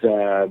 And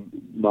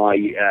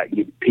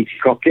Peter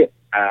Crockett,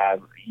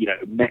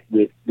 met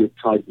with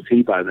Tyson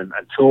T-Bone and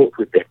talked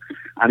with him.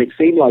 And it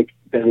seemed like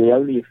there were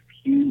only a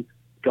few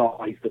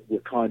guys that were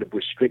kind of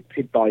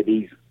restricted by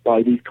these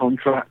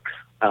contracts.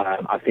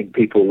 I think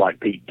people like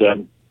Pete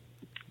Dunne,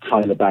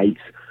 Tyler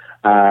Bates,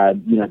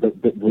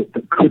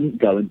 that couldn't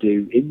go and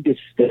do indies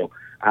still.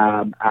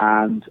 As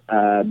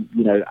I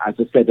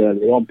said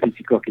earlier on,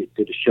 Peter Crockett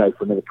did a show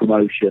for another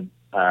promotion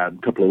a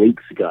couple of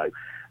weeks ago,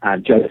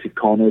 and Joseph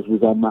Connors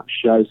was on that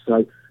show.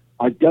 So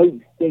I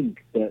don't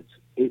think that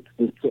it's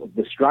the sort of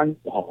the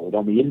stranglehold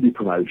on the indie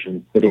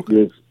promotion that it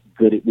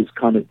was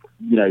kind of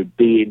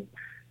being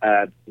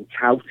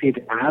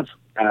touted as.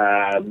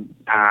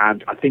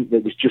 And I think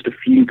there was just a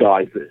few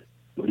guys that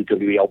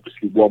WWE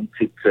obviously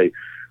wanted to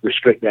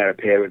restrict their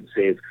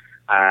appearances.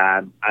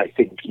 I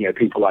think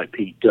people like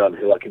Pete Dunne,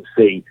 who I can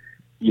see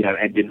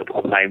ending up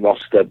on the main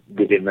roster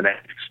within the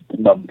next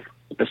month,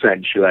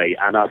 essentially.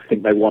 And I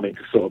think they wanted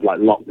to sort of like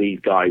lock these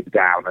guys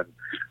down and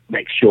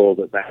make sure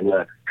that they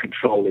were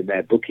controlling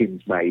their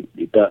bookings,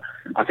 maybe. But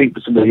I think for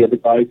some of the other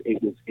guys,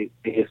 it was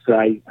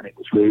hearsay and it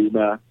was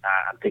rumour,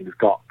 and things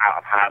got out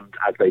of hand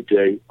as they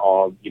do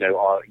in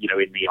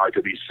the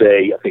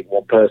IWC. I think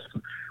one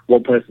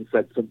person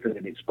said something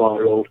and it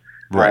spiraled.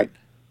 Right.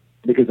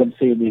 Because I'm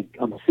seeing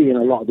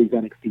a lot of these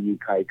NXT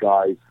UK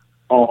guys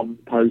on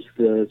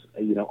posters,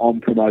 on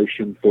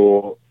promotion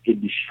for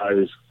indie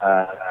shows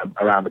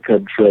around the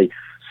country.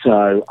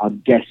 So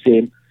I'm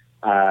guessing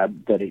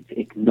that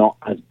it's not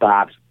as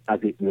bad as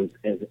it was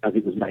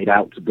made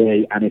out to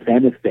be. And if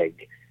anything,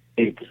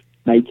 it's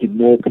making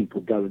more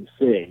people go and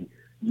see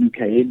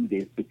UK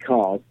indies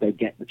because they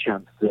get the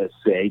chance to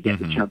see, get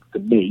the chance to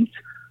meet.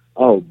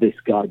 Oh, this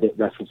guy that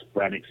wrestles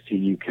for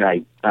NXT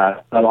UK.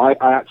 So I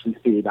actually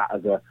see that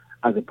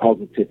as a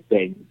positive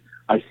thing.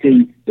 I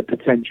see the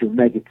potential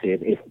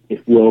negative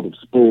if World of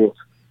Sport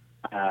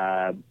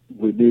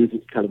removes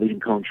its television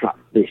contract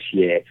this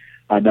year.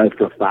 I know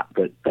for a fact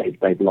that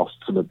they've lost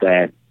some of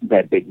their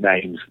big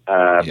names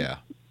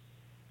to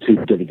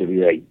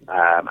WWE,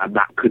 and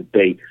that could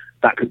be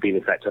the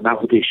effect. And that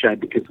would be a shame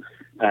because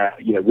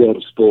World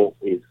of Sport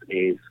is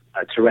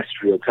a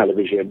terrestrial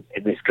television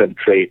in this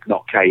country. It's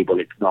not cable.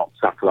 It's not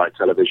satellite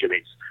television.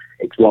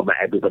 It's one that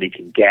everybody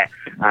can get,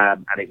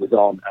 and it was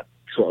on a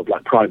sort of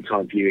like prime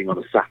time viewing on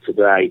a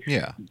Saturday,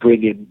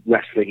 bringing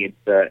wrestling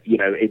into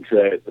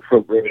the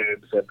front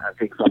rooms and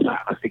things like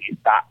that. I think if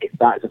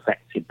that is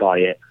affected by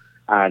it,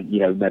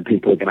 and then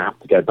people are going to have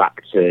to go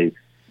back to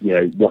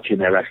watching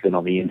their wrestling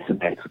on the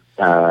internet.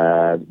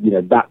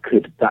 That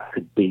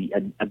could be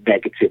a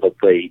negative of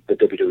the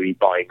WWE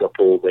buying up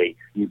all the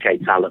UK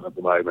talent at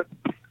the moment.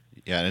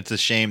 Yeah, and it's a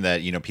shame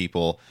that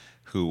people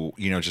who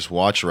just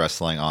watch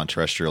wrestling on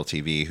terrestrial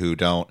TV, who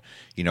don't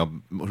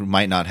who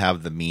might not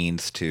have the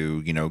means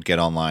to get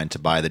online to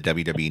buy the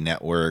WWE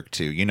Network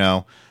to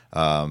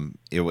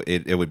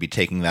it would be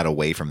taking that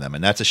away from them,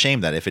 and that's a shame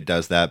that if it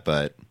does that.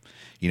 But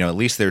at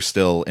least there's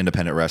still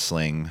independent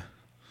wrestling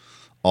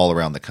all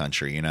around the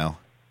country. Yeah,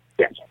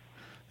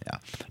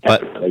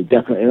 but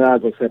definitely. And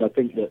as I said, I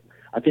think the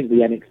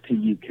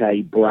NXT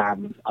UK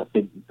brand, I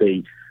think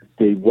the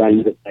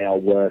way that they are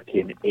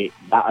working,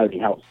 that only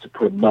helps to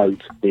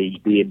promote the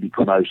indie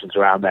promotions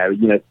around there.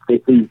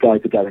 If these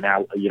guys are going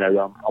out,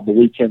 on the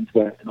weekends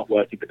where they're not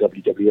working for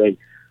WWE,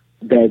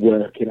 they're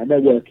working, and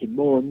they're working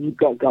more. And you've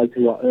got guys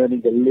who are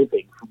earning a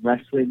living from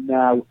wrestling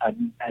now.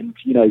 And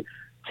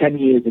 10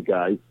 years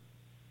ago,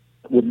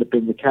 it wouldn't have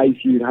been the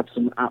case. You'd have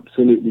some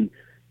absolutely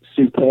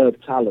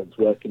superb talents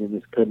working in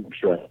this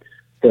country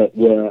that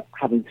were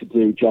having to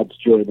do jobs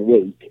during the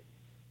week.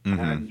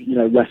 And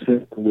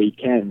wrestling the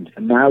weekend,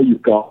 and now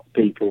you've got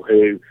people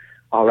who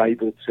are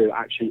able to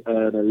actually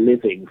earn a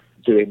living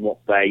doing what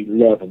they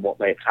love and what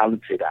they're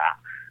talented at,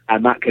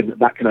 and that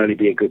can only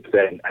be a good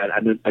thing.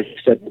 And as you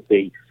said, with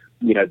the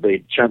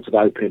chance of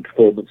opening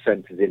performance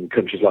centres in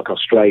countries like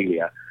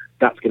Australia,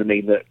 that's going to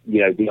mean that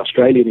the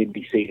Australian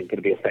indie scene is going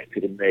to be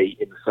affected in the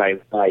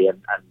same way,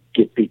 and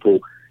give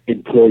people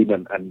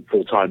employment and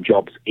full-time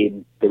jobs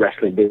in the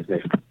wrestling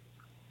business.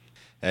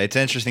 It's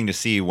interesting to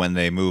see when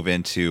they move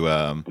into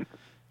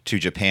to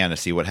Japan to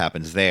see what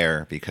happens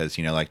there, because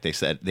like they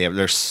said,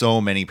 there's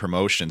so many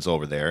promotions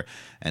over there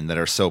and that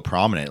are so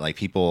prominent. Like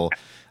people,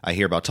 I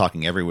hear about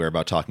talking everywhere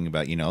about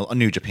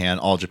New Japan,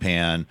 All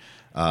Japan,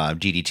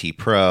 DDT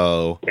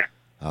Pro.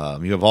 Yeah.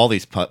 You have all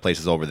these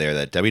places over there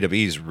that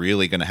WWE is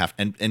really going to have,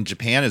 and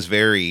Japan is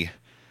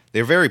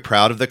they're very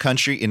proud of the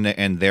country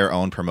in their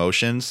own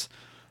promotions.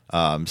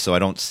 So I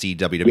don't see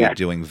WWE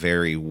doing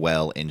very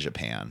well in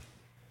Japan.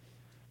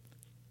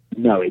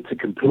 No, it's a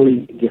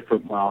completely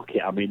different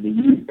market. I mean, the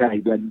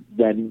UK, when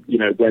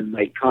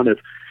they kind of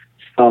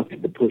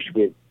started the push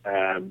with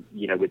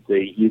with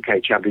the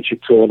UK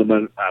Championship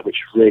tournament, which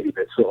is really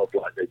the sort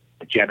of like the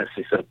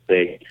genesis of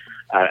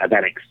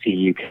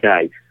NXT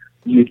UK.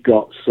 You'd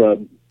got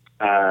some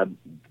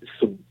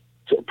sort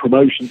of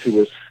promotions who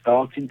were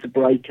starting to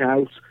break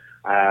out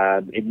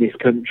in this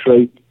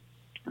country,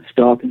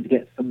 starting to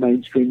get some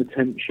mainstream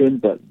attention,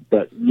 but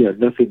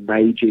nothing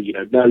major.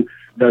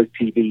 No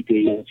TV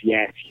deals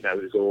yet.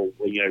 It was all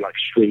like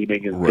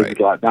streaming and things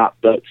like that.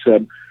 But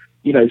some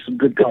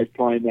good guys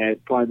plying their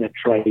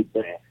trade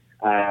there.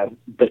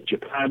 But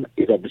Japan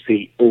is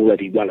obviously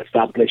already well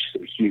established,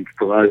 some huge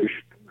promotions.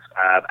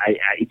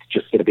 It's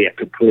just going to be a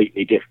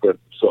completely different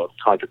sort of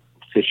type of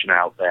competition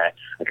out there,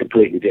 a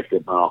completely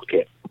different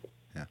market.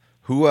 Yeah.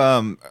 Who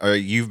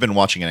you've been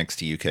watching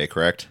NXT UK,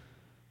 correct?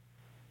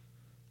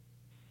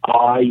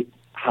 I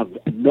have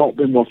not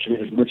been watching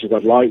it as much as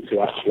I'd like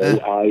to.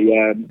 Actually,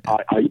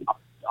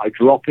 I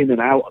drop in and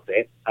out of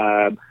it.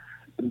 I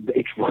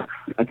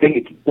think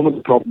it's one of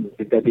the problems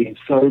is there being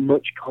so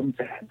much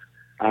content.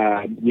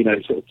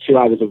 Sort of 2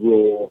 hours of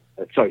Raw,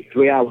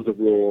 3 hours of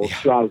Raw,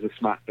 2 hours of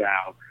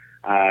SmackDown,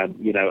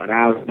 an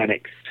hour of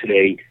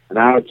NXT, an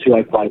hour of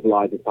 205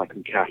 Live if I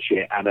can catch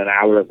it, and an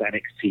hour of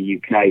NXT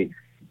UK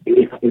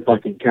if I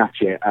can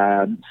catch it.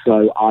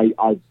 So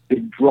I've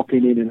been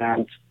dropping in and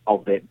out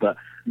of it, but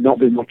not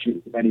been watching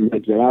it with any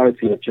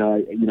regularity, which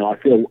I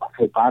feel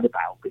bad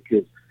about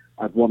because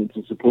I've wanted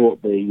to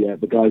support the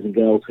guys and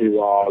girls who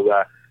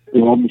are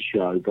on the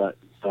show, but.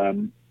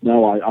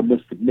 No, I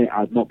must admit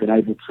I've not been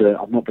able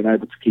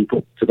to keep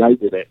up to date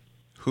with it.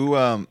 Who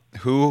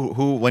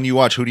when you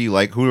watch, who do you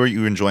like? Who are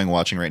you enjoying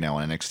watching right now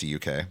on NXT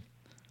UK?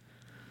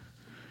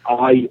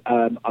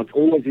 I've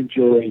always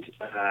enjoyed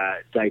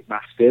Dave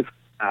Mastiff.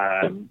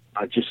 I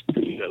just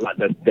like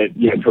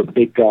for a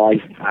big guy,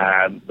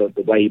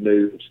 the way he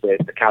moves,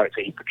 the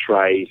character he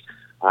portrays.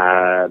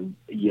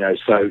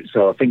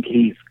 So I think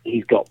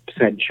he's got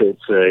potential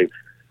to.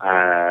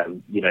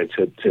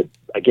 To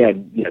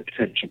again,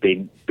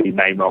 potentially be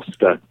main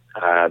roster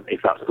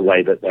if that's the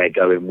way that they're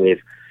going with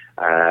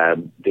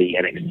the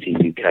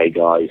NXT UK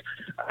guys.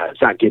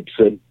 Zach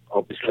Gibson,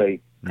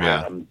 obviously.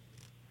 Yeah.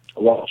 I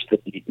watched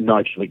the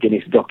Nigel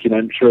McGuinness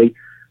documentary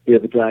the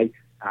other day,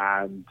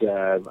 and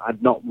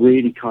I'd not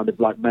really kind of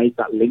like made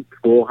that link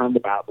beforehand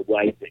about the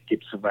way that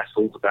Gibson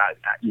wrestles, about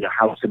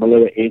how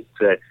similar it is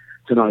to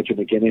Nigel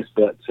McGuinness,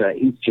 but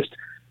he's just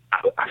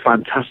a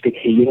fantastic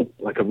heel,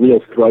 like a real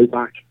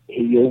throwback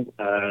heel.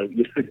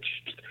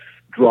 Just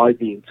drive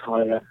the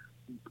entire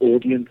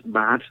audience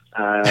mad,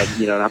 and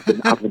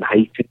have them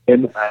hating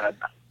him,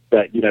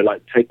 but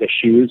like take their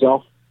shoes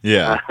off.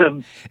 Yeah,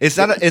 is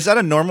that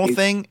a normal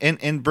thing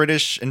in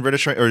British, or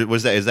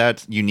is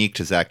that unique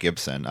to Zach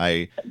Gibson?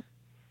 I've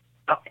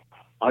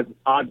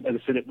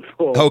never seen it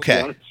before.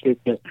 Okay,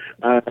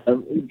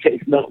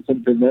 it's not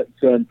something that.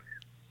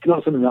 It's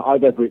not something that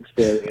I've ever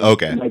experienced.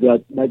 Okay.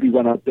 Maybe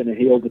when I've been a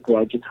heel before,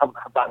 I just haven't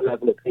had that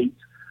level of heat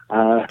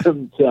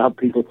to have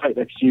people take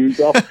their shoes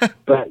off.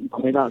 But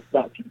I mean,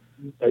 that's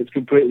it's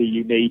completely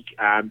unique,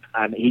 and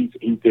he's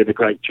doing a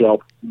great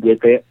job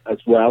with it as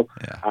well.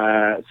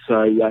 Yeah.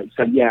 So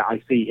yeah,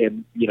 I see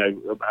him,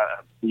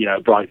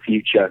 a bright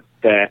future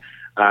there.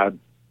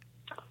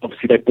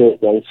 Obviously, they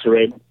brought Walter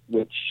in,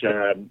 which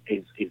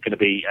is going to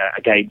be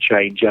a game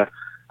changer.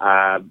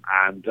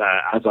 And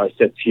as I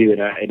said to you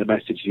in a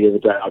message the other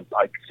day,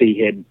 I see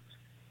him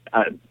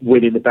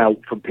winning the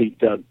belt from Pete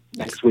Dunne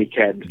next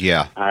weekend.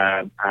 Yeah.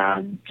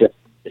 And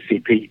see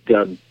Pete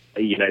Dunne,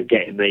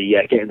 getting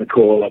the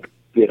call up,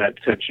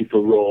 potentially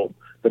for Raw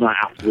the night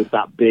after with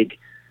that big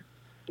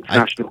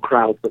international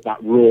crowd that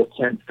Raw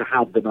tends to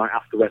have the night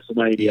after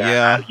WrestleMania.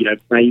 Yeah.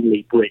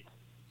 Mainly Brits.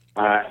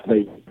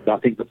 I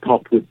think the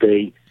pop would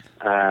be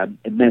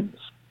immense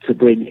to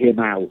bring him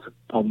out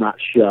on that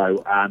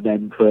show, and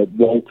then for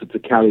Walter to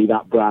carry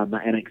that brand,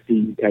 that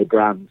NXT UK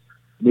brand,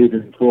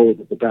 moving forward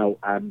with the belt,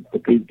 and for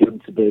Pete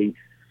Dunne to be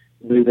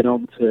moving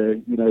on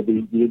to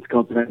the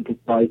Intercontinental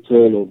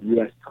title or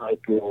US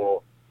title,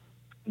 or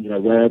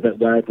wherever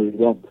he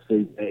wants.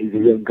 He's a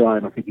young guy,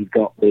 and I think he's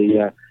got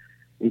the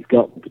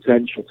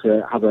potential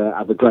to have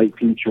a great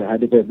future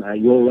ahead of him.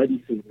 You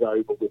already see it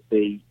over with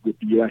the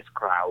US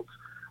crowds.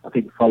 I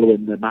think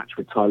following the match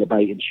with Tyler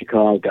Bate in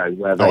Chicago,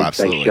 where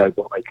they showed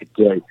what they could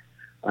do,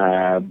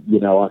 I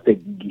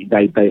think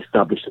they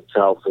established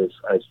themselves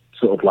as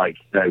sort of like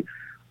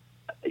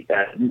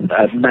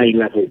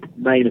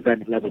main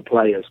event level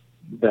players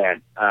there.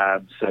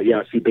 So yeah,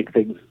 I see big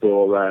things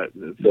for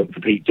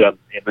Pete Dunne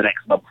in the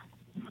next month.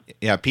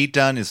 Yeah, Pete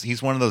Dunne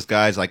he's one of those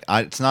guys. Like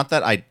it's not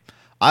that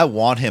I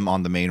want him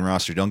on the main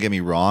roster. Don't get me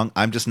wrong.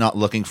 I'm just not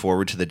looking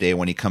forward to the day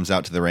when he comes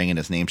out to the ring and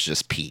his name's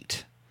just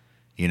Pete.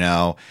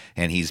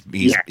 And he's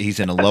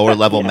in a lower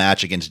level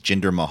match against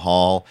Jinder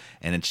Mahal,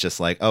 and it's just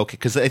like, okay,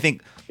 because I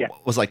think it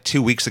was like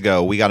 2 weeks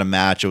ago we got a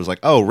match. It was like,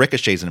 oh,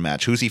 Ricochet's in a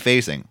match. Who's he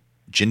facing?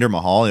 Jinder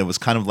Mahal, and it was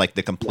kind of like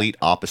the complete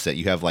opposite.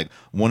 You have like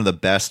one of the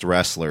best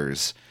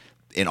wrestlers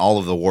in all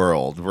of the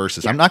world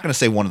versus I'm not going to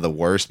say one of the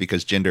worst,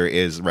 because Jinder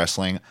is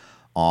wrestling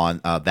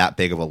on that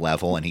big of a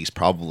level, and he's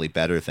probably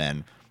better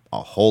than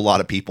a whole lot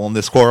of people in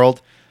this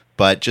world.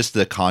 but just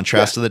the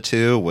contrast of the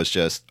two was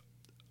just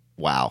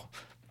wow.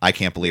 I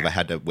can't believe I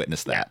had to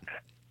witness that.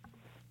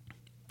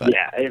 But.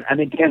 Yeah,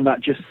 and again,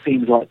 that just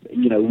seems like,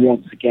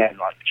 once again,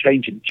 like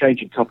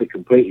changing topic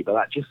completely, but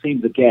that just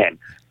seems again,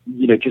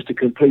 just a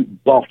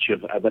complete botch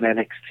of an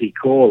NXT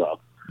call-up.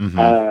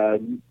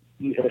 Mm-hmm.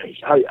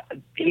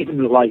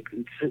 Even like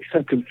it's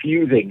so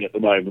confusing at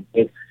the moment.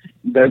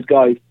 Those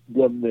guys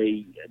won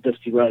the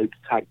Dusty Rhodes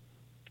Tag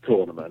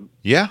Tournament.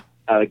 Yeah,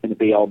 going to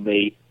be on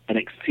the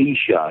NXT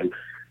show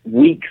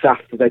weeks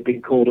after they've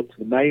been called up to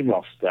the main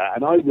roster,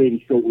 and I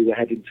really thought we were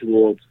heading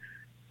towards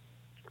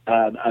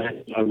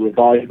a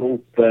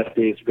revival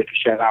versus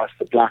Ricochet,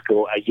 Aleister Black,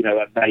 or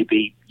and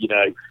maybe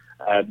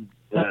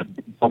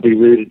Bobby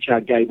Roode and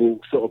Chad Gable,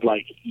 sort of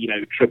like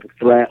triple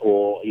threat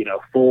or a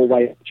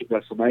four-way at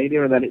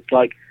WrestleMania, and then it's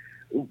like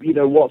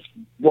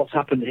what's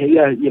happened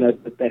here?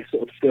 They're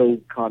sort of still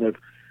kind of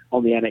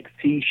on the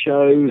NXT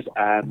shows.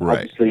 Right.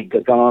 Obviously,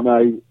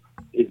 Gargano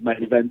is main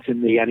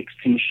eventing the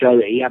NXT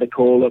show. He had a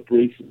call up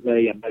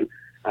recently, and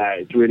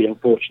it's really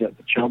unfortunate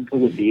for Ciampa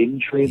with the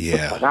injury and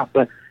stuff like that.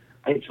 But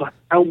it's like,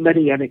 how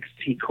many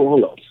NXT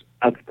call-ups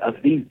of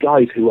these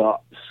guys who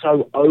are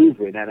so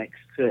over in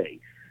NXT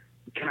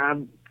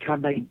can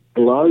they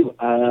blow?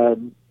 I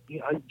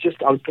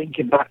was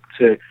thinking back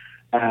to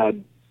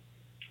some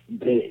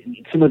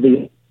of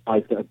the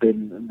guys that have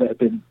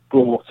been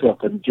brought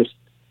up and just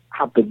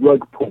had the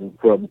rug pulled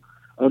from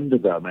under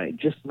them. It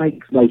just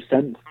makes no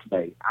sense to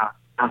me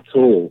at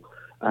all.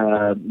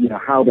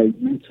 How they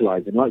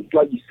utilise him. Like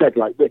you said,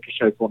 like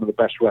Ricochet's one of the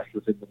best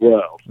wrestlers in the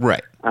world.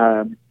 Right.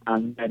 And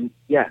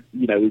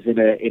he's in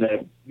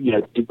a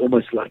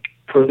almost like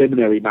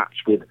preliminary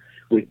match with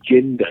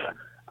Jinder.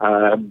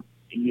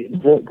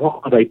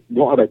 What are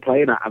they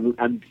playing at?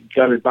 And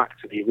going back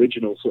to the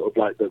original sort of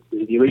like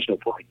the original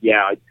point,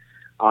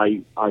 I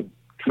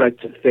dread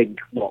to think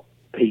what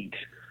Pete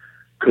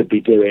could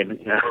be doing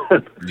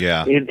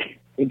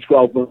in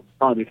 12 months'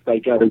 time if they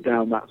go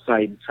down that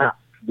same path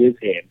with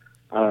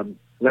him.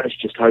 Let's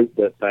just hope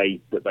that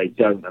they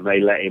don't, and they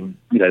let him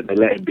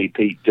be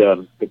Pete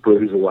Dunne, the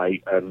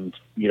Bruiserweight, and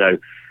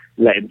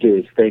let him do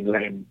his thing,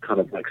 let him kind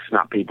of like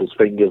snap people's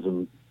fingers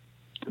and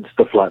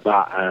stuff like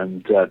that,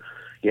 and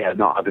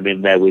not have him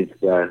in there with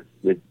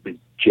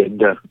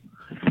Jinder.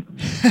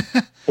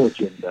 Poor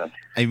Jinder.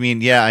 I mean,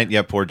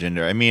 poor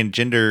Jinder. I mean,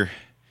 Jinder.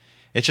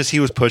 It's just he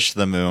was pushed to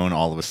the moon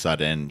all of a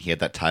sudden. He had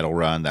that title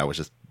run that was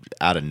just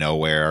out of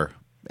nowhere.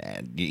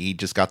 And he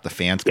just got the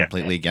fans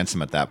completely against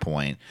him at that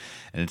point.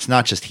 And it's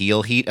not just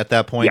heel heat at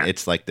that point. Yeah.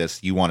 It's like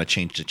this, you want to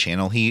change the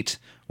channel heat,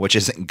 which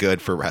isn't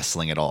good for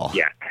wrestling at all.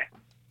 Yeah.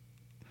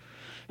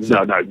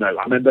 So, no.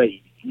 I remember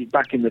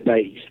back in the day,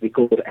 it used to be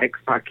called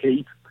X-Pac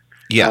heat.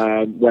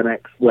 Yeah. When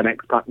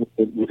X-Pac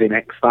was in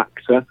X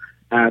Factor.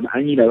 And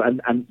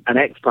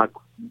X-Pac,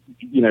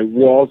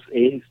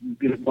 is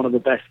one of the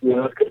best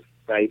workers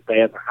they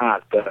ever had.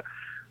 But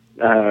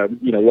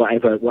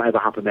whatever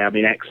happened there. I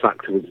mean, X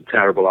Factor was a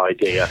terrible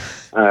idea,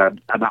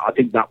 and I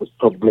think that was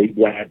probably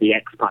where the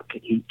X Factor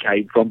heat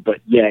came from. But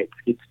yeah,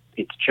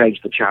 it's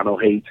changed the channel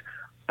heat.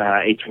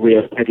 It's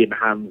real head in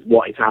hands.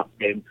 What is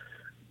happening?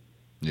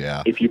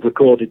 Yeah. If you've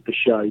recorded the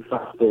show,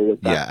 fast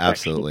forward that yeah,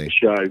 absolutely. The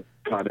show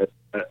kind of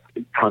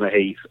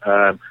heat.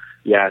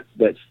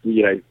 That's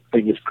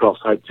fingers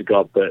crossed. Hope to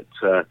God that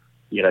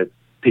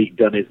Pete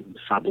Dunne isn't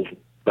saddled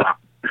that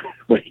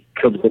when he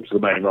comes up to the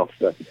main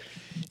roster.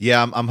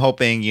 Yeah, I'm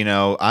hoping,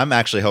 I'm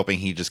actually hoping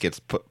he just gets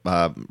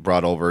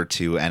brought over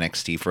to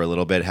NXT for a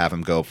little bit, have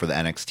him go for the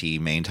NXT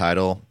main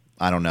title.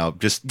 I don't know,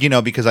 just,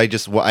 because I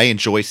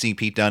enjoy seeing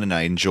Pete Dunne and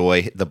I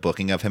enjoy the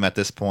booking of him at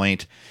this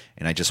point,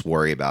 and I just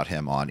worry about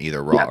him on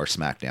either Raw or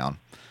SmackDown.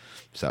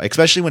 So,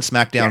 especially when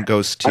SmackDown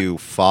goes to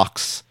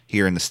Fox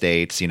here in the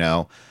States, it's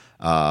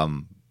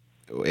going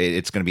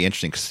to be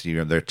interesting because,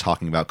 they're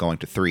talking about going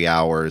to 3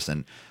 hours,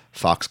 and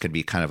Fox could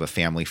be kind of a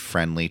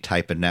family-friendly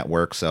type of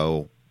network,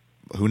 so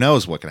who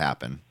knows what could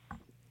happen?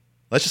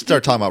 Let's just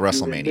start talking about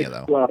WrestleMania,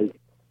 though. Well,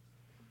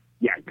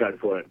 yeah, go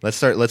for it.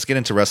 Let's get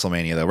into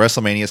WrestleMania, though.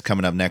 WrestleMania is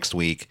coming up next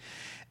week,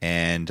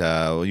 and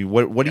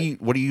what are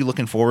you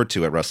looking forward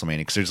to at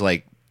WrestleMania?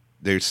 Because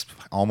there's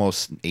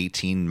almost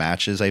 18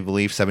 matches, I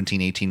believe,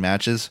 17, 18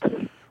 matches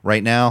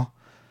right now.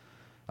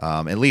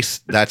 At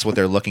least that's what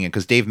they're looking at.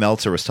 Because Dave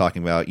Meltzer was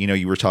talking about,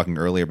 you were talking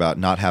earlier about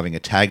not having a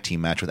tag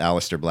team match with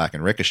Aleister Black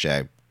and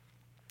Ricochet,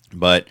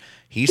 but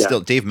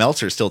Dave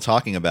Meltzer is still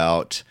talking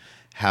about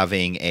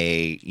having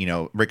a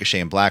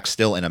Ricochet and Black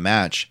still in a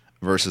match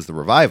versus the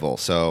Revival.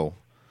 So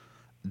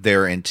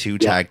they're in two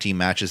tag team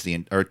matches,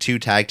 two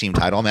tag team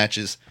title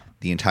matches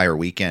the entire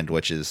weekend,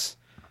 which is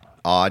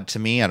odd to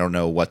me. I don't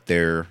know what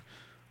they're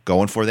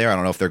going for there. I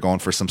don't know if they're going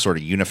for some sort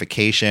of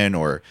unification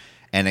or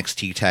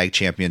NXT tag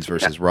champions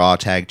versus Raw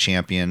tag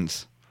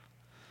champions.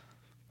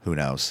 Who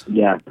knows?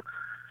 Yeah.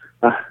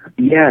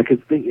 Because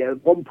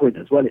at one point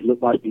as well, it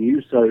looked like the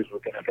Usos were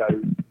going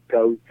to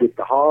go with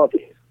the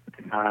Hardys,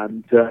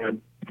 and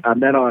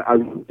then I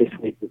this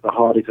week that the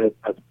Hardys are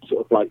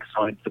sort of like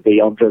signed to be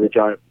Andre the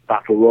Giant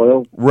Battle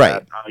Royal,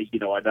 right? I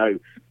know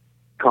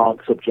can't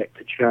subject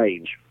to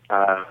change,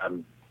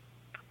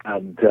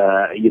 and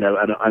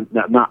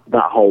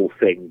that whole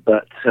thing.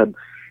 But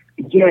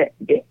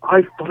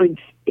I find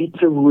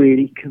it's a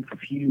really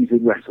confusing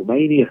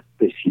WrestleMania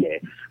this year.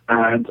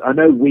 And I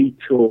know we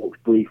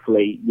talked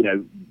briefly,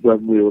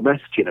 when we were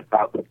messaging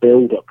about the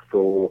build-up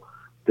for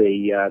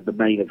the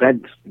main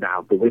event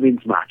now, the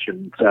women's match,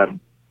 and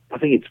I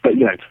think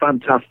it's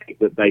fantastic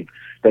that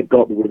they've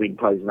got the women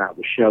closing out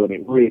the show, and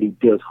it really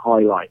does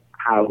highlight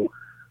how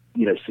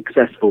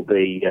successful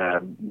the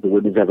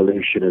women's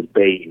evolution has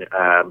been,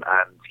 and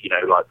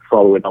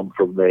following on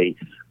from the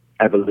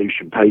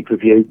Evolution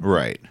pay-per-view,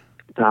 right?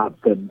 To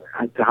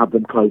have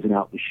them closing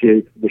out the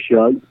show.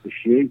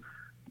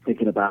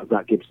 Thinking about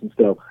Zach Gibson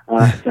still.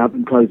 To have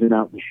them closing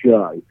out the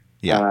show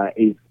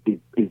is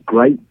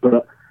great,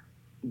 but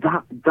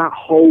that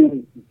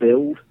whole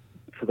build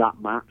for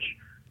that match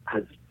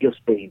has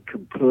just been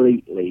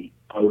completely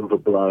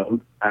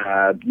overblown.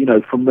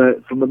 From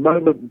the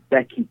moment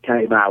Becky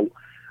came out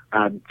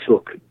and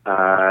took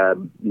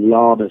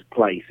Lana's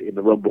place in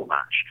the Rumble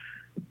match,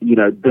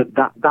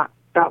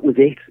 that was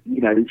it.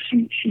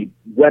 She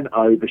went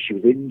over. She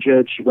was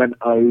injured. She went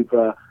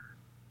over,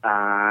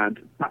 and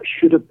that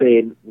should have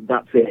been.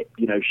 That's it.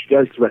 She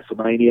goes to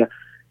WrestleMania.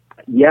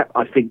 Yep,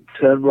 I think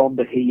turn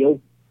Ronda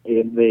heel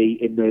in the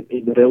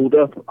build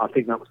up. I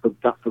think that's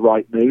the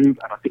right move,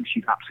 and I think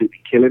she's absolutely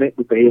killing it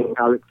with the heel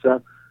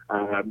character.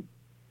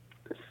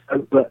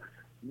 But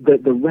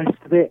the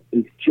rest of it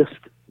is just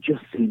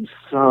seems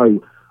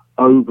so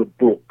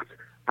overbooked.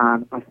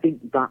 And I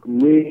think that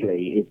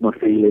really is my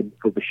feeling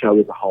for the show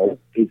as a whole,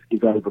 is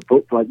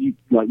overbooked. Like you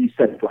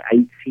said, it's like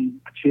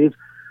 18 matches.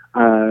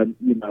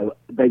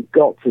 They've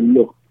got to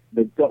look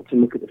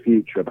at the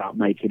future about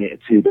making it a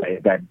 2-day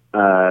event,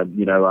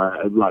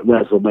 like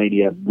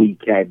WrestleMania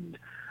weekend,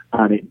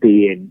 and it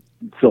being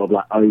sort of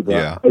like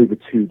over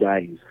 2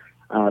 days,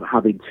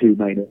 having two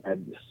main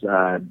events,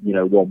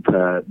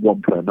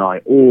 one per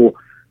night, or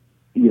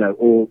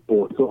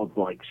sort of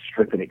like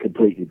stripping it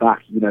completely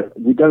back.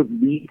 We don't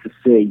need to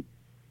see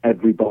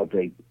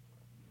everybody.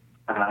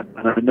 And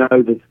I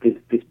know there's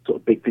this sort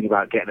of big thing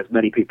about getting as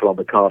many people on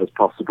the card as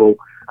possible,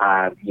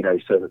 so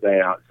that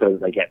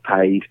they get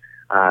paid.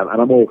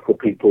 And I'm all for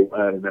people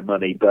earning their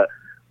money, but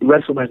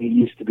WrestleMania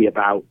used to be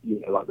about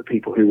like the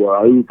people who were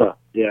over,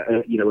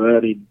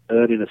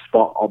 earning a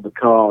spot on the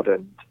card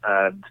and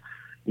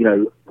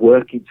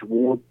working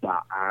towards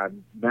that.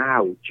 And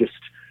now just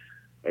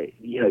I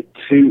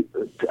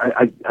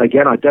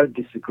don't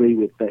disagree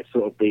with there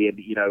sort of being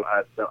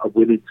a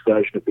women's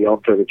version of the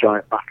Andre the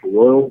Giant Battle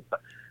Royal,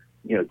 but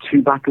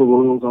 2 Battle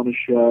Royals on a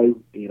show,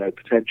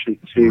 potentially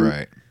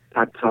 2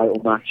 tag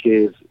title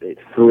matches,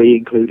 3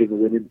 including the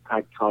women's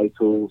tag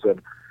titles,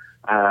 and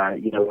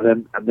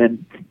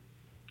then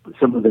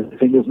some of the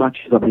singles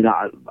matches. I mean,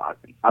 I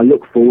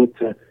look forward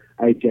to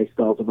AJ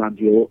Styles and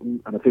Randy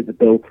Orton, and I think the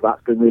build to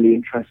that's been really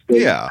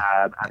interesting. Yeah,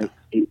 and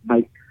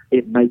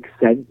it makes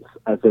sense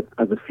as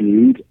a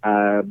feud,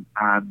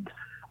 and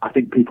I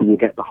think people will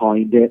get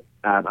behind it.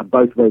 And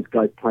both of those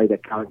guys play their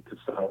characters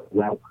so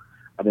well,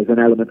 and there's an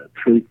element of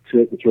truth to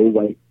it, which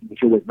always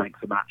makes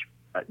a match,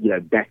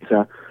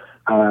 better.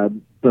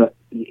 But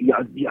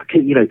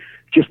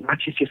just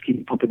matches just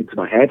keep popping into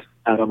my head,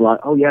 and I'm like,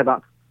 oh yeah,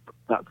 that's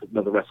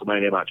another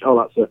WrestleMania match.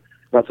 Oh,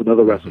 that's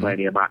another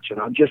WrestleMania match,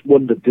 and I just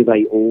wonder, do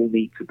they all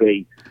need to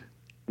be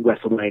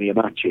WrestleMania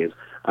matches?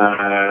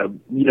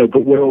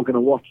 But we're all going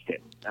to watch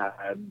it,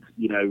 and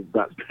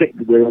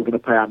we're all going to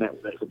pay our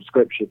Netflix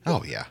subscription.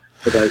 Oh yeah,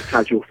 for those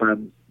casual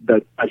fans,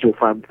 they're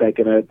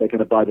going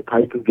to buy the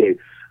pay-per-view.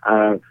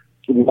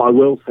 What I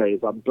will say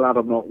is I'm glad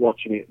I'm not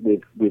watching it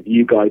with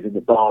you guys in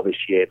the bar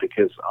this year,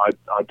 because I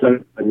don't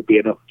think there would be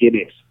enough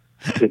Guinness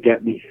to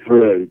get me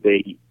through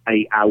the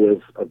 8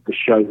 hours of the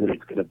show that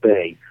it's going to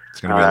be. It's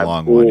going to be a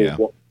long one, yeah.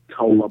 What the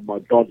toll on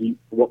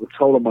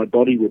my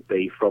body would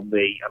be from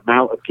the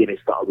amount of Guinness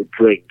that I would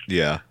drink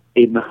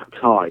in that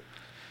time.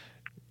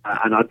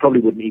 And I probably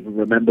wouldn't even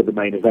remember the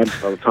main event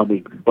by the time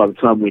we'd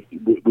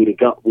have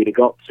got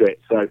to it.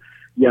 So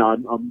yeah,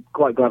 I'm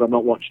quite glad I'm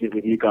not watching it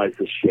with you guys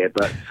this year.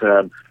 But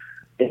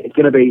it's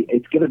going to be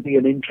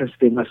an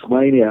interesting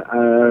WrestleMania.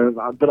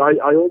 But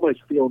I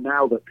almost feel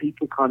now that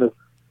people kind of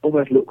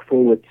almost look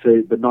forward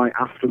to the night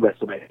after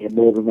WrestleMania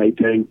more than they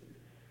do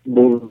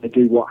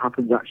what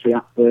happens actually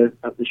at the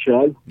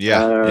show. These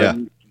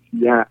are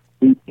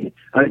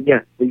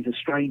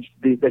strange.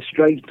 They're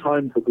strange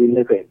times that we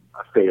live in,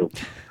 I feel.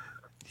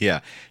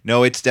 Yeah,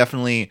 no, it's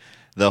definitely,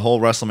 the whole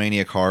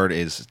WrestleMania card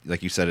is,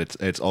 like you said,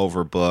 it's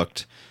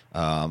overbooked.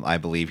 I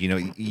believe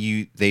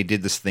they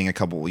did this thing a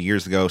couple of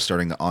years ago,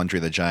 starting the Andre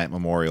the Giant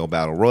Memorial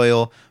Battle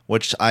Royal,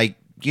 which it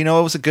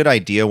was a good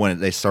idea when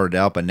they started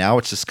out, but now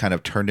it's just kind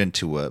of turned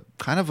into a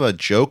kind of a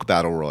joke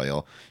battle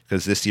royal,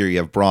 because this year you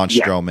have Braun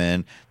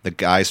Strowman, the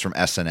guys from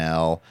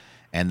SNL,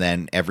 and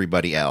then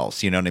everybody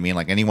else. You know what I mean?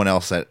 Like anyone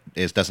else that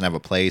doesn't have a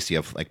place. You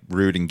have like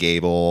Rude and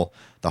Gable,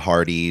 the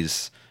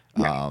Hardys.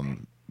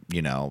 I'm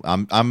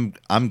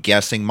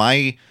guessing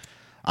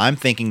I'm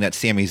thinking that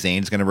Sami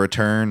Zayn's going to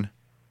return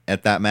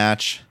at that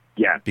match.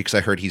 Yeah, because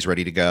I heard he's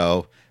ready to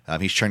go.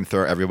 He's trying to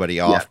throw everybody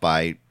off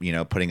by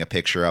putting a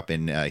picture up,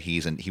 and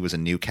he was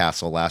in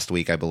Newcastle last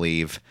week, I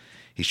believe.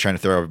 He's trying to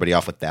throw everybody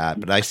off with that,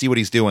 but I see what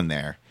he's doing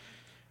there.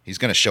 He's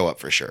going to show up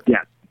for sure.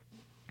 Yeah,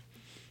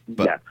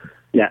 but,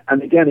 yeah.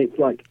 And again, it's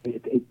like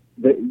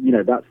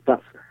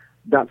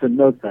that's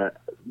another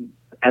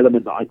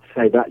element that I'd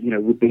say that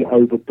would be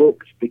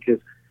overbooked, because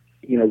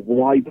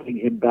why bring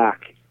him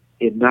back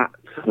in that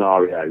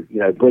scenario?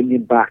 Bring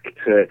him back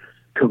to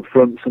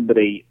confront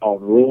somebody on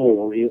Raw,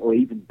 or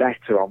even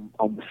better on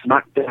the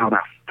SmackDown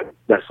after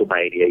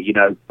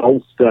WrestleMania.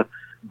 Bolster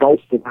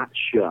that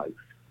show,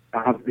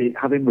 have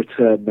him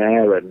return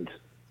there, and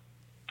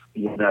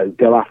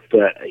go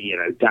after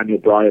Daniel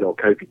Bryan or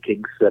Kofi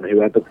Kingston,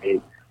 whoever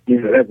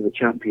the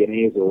champion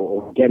is,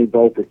 or get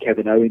involved with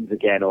Kevin Owens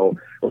again, or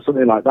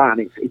something like that.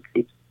 And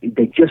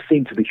they just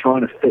seem to be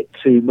trying to fit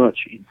too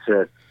much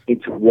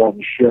into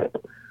one show.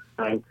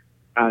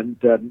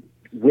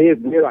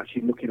 We're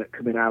actually looking at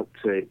coming out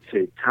to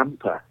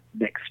Tampa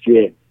next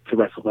year to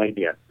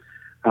WrestleMania,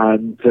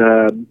 and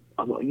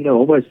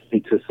almost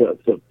need to sort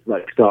of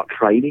like start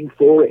training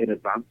for it in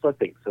advance, I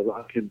think, so that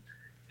I can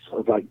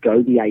sort of like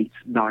go the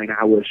 8-9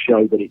 hour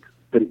show that it's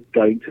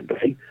going to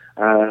be.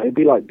 It'd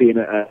be like being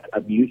at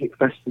a music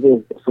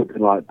festival or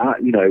something like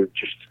that.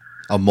 Just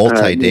a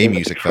multi-day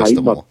music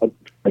festival.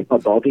 My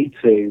body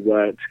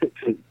to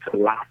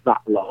last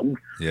that long.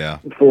 Yeah.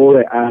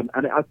 For it, and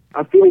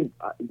I feel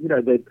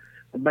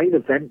the main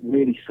event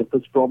really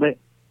suffers from it.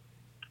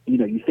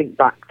 You think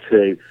back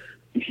to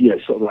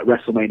sort of like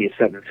WrestleMania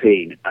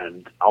 17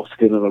 and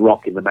Austin and The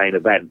Rock in the main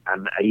event,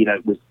 and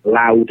it was the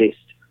loudest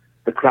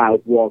the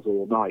crowd was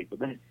all night, but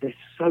they're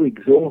so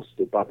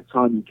exhausted by the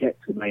time you get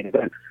to the main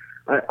event.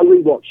 I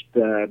rewatched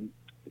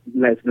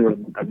Lesnar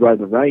and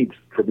Roman Reigns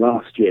from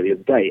last year the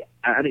other day,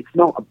 and it's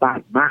not a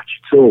bad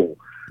match at all.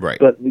 Right.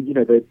 But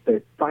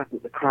the fact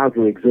that the crowd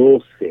were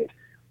exhausted,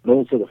 and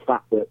also the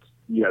fact that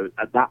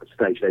at that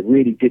stage they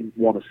really didn't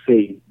want to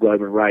see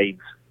Roman Reigns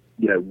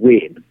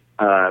win,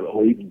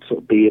 or even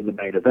sort of be in the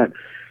main event.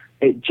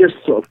 It just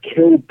sort of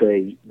killed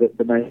the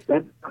main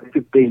event.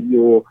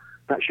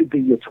 That should be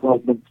your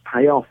 12 months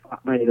payoff.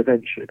 That main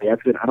event should be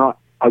everything. And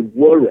I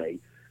worry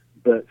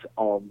that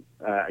on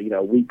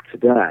a week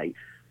today,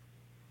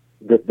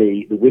 that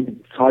the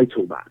women's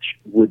title match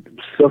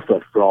would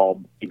suffer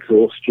from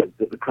exhaustion,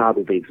 that the crowd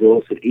would be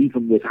exhausted,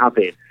 even with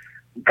having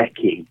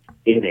Becky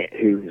in it,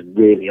 who's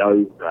really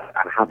over,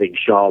 and having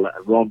Charlotte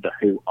and Ronda,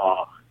 who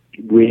are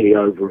really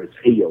over as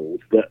heels,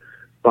 that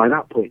by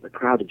that point the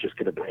crowd are just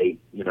going to be,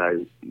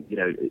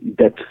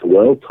 dead to the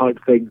world type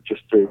thing,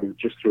 just through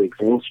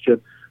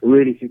exhaustion. I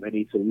really think they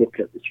need to look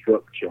at the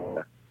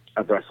structure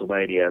of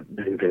WrestleMania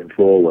moving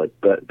forward,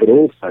 but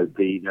also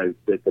the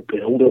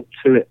build up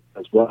to it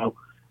as well.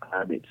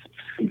 It's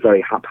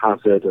very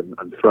haphazard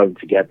and thrown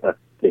together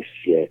this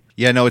year.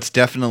 Yeah, no,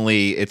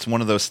 it's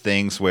one of those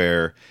things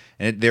where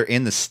they're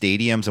in the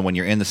stadiums, and when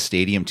you're in the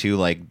stadium too,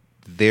 like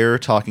they're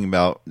talking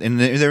about, and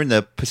they're in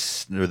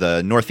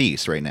the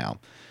Northeast right now.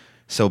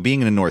 So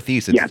being in the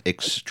Northeast, it's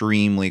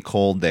extremely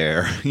cold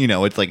there.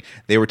 It's like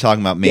they were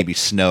talking about maybe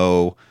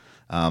snow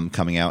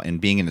coming out,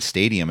 and being in the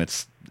stadium,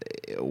 it's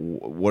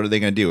what are they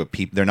going to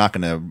do? They're not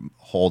going to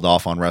hold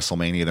off on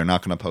WrestleMania. They're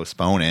not going to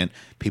postpone it.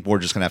 People are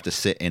just going to have to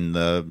sit in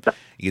the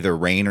either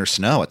rain or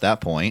snow at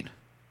that point.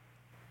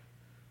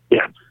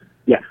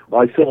 Yeah.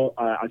 Well, I saw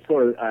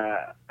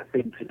a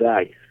thing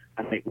today,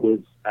 and it was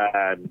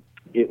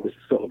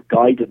sort of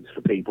guidance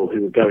for people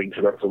who were going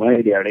to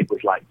WrestleMania, and it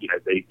was like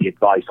the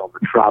advice on the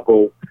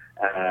travel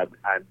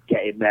and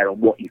getting there, and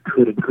what you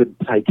could and couldn't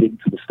take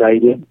into the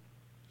stadium.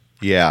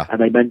 Yeah.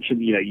 And they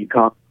mentioned you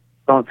can't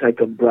take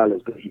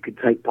umbrellas, but you can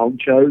take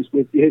ponchos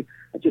with you.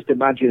 And just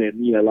imagining,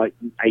 like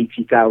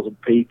 80,000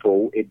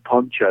 people in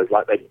ponchos,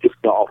 like they just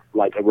got off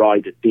like a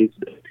ride at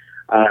Disney,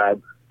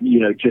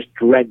 just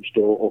drenched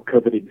or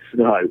covered in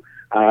snow.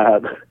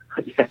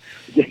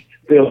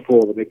 Feel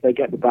for them if they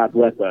get the bad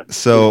weather.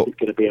 So it's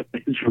going to be a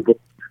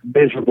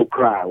miserable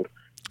crowd.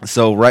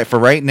 So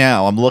right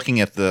now, I'm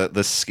looking at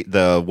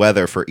the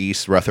weather for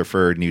East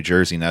Rutherford, New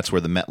Jersey, and that's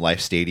where the MetLife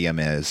Stadium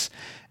is.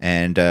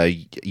 And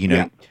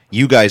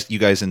you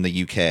guys in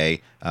the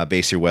UK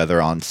base your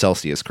weather on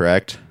Celsius,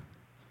 correct?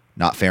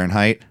 Not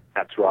Fahrenheit.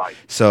 That's right.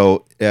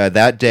 So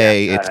that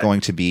day, it's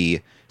going to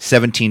be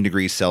 17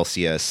 degrees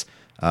Celsius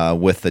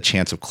with the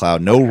chance of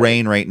cloud. No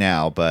rain right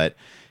now, but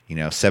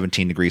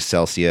 17 degrees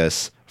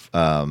Celsius.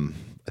 I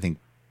think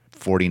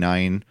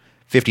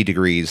 50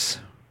 degrees.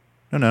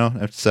 No,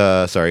 it's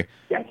sorry.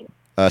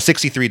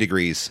 63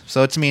 degrees.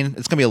 So it's going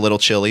to be a little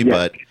chilly,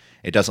 but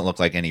it doesn't look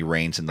like any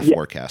rain's in the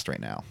forecast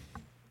right now.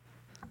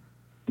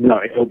 No,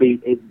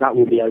 that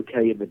will be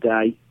okay in the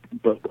day,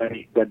 but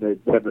when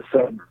the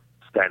sun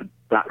then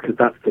because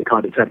that's the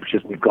kind of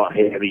temperatures we've got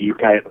here in the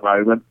UK at the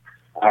moment,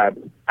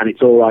 and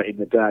it's all right in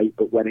the day,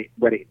 but when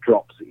it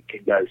drops, it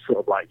can go sort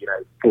of like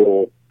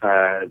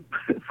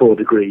 4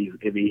 degrees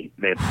in the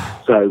evening.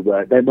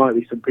 So there might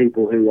be some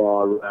people who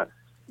are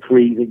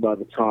freezing by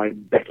the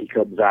time Becky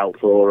comes out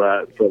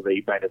for the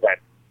main event.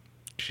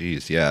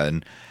 Jeez, yeah,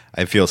 and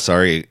I feel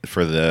sorry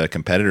for the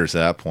competitors at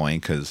that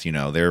point because,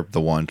 they're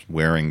the ones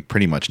wearing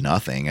pretty much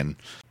nothing. And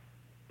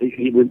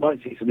We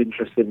might see some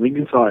interesting ring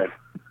attire.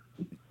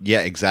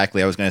 yeah,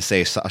 exactly. I was going to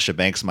say Sasha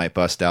Banks might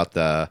bust out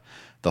the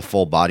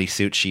full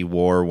bodysuit she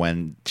wore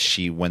when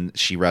she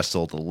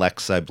wrestled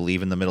Alexa, I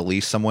believe, in the Middle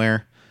East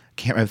somewhere.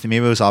 Can't remember.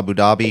 Maybe it was Abu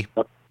Dhabi.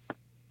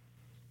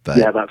 But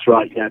yeah, that's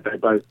right. Yeah, they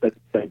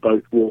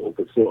both wore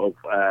the sort of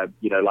like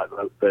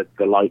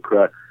the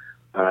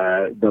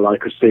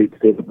lycra suits,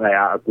 didn't they?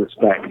 Out of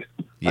respect.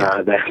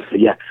 Yeah. So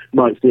yeah,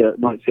 might see a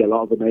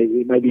lot of them.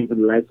 Maybe even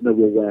Lesnar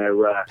will wear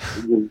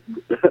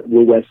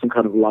will wear some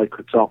kind of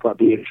lycra top. That'd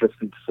be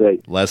interesting to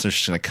see. Lesnar's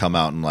just gonna come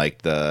out in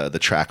like the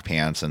track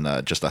pants and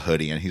just a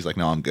hoodie, and he's like,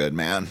 "No, I'm good,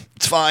 man.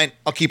 It's fine.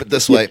 I'll keep it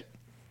this way."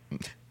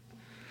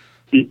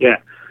 Yeah.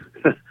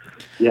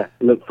 Yeah,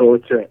 look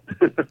forward to it.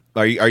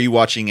 Are you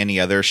watching any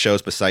other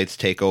shows besides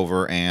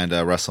Takeover and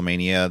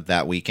WrestleMania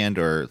that weekend,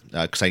 or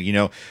because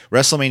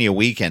WrestleMania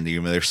weekend,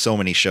 there's so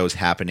many shows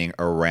happening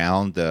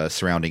around the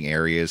surrounding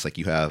areas. Like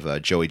you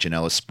have Joey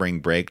Janela's Spring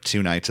Break,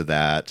 2 nights of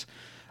that,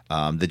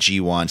 the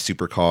G1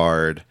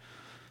 Supercard,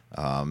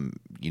 and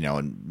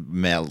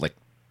like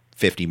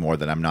 50 more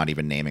that I'm not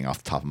even naming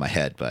off the top of my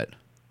head, but.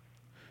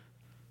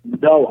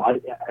 No,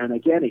 and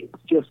again, it's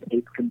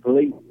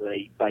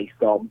completely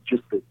based on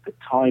just the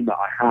time that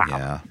I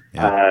have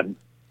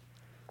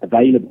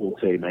available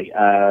to me.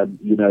 I've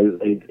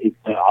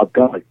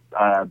got to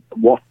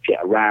watch it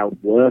around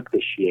work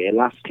this year.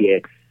 Last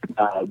year,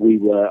 we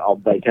were on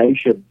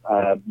vacation.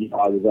 I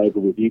was over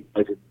with you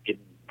guys in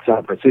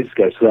San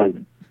Francisco, so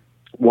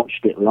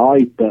watched it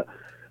live. But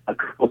of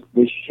course,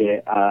 this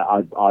year,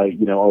 I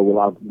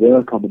will have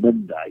work on the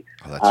Monday.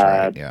 Oh, that's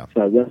right, yeah.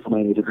 So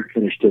WrestleMania doesn't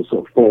finish till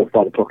sort of 4 or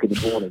 5 o'clock in the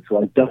morning, so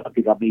I don't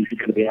think I'm even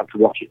going to be able to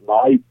watch it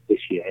live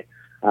this year.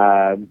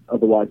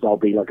 Otherwise, I'll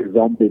be like a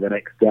zombie the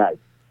next day.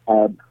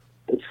 So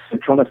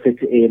trying to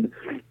fit it in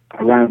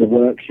around the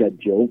work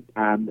schedule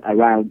and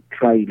around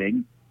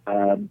training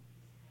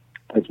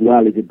as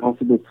well is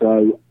impossible.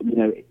 So,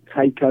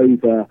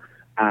 Takeover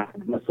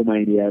and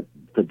WrestleMania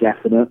for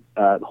definite,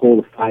 Hall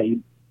of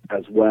Fame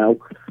as well.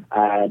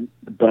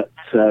 But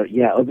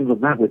other than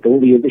that, with all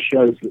the other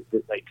shows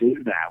that they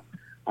do now,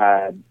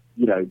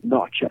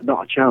 not a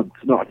chance.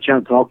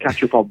 I'll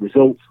catch up on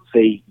results and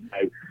see,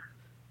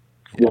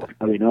 what's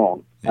going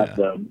on at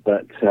them.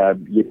 But there's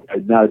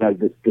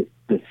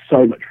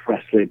so much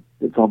wrestling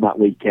that's on that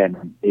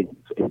weekend.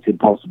 It's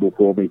impossible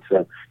for me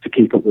to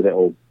keep up with it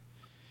all.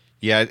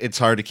 Yeah, it's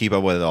hard to keep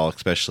up with it all,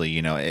 especially,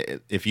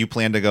 if you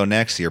plan to go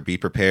next year, be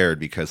prepared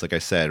because, like I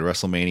said,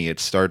 WrestleMania,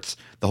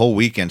 the whole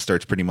weekend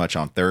starts pretty much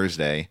on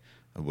Thursday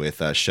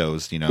with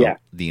shows,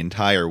 the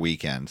entire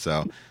weekend.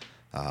 So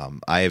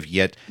I have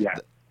yet,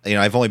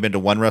 I've only been to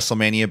one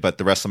WrestleMania, but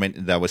the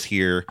WrestleMania that was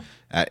here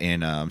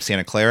in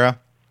Santa Clara,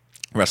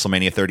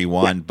 WrestleMania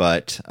 31,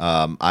 but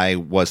I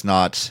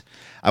wasn't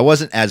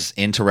as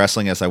into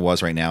wrestling as I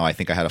was right now. I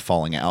think I had a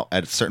falling out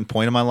at a certain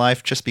point in my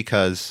life just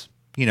because...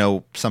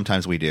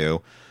 sometimes we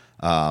do.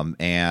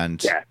 I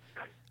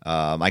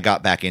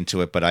got back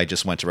into it, but I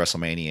just went to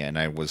WrestleMania and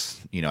I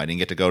didn't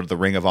get to go to the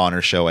Ring of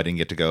Honor show. I didn't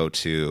get to go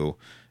to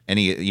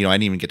any, I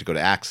didn't even get to go to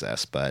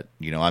Access, but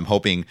I'm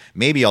hoping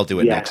maybe I'll do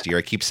it next year.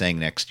 I keep saying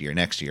next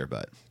year,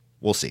 but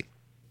we'll see.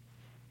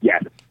 Yeah.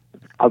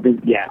 I've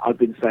been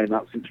saying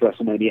that since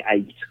WrestleMania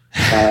 8.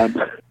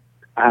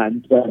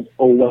 And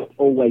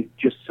always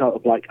just sort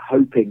of like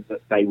hoping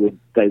that they would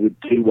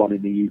do one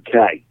in the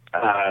UK.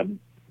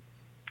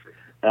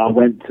 I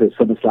went to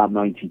SummerSlam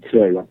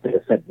 92. I think I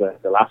said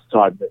the last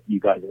time that you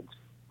guys went to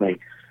me.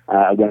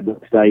 I went to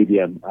the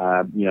stadium,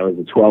 as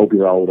a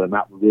 12-year-old, and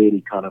that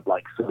really kind of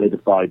like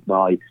solidified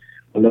my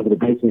love of the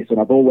business. And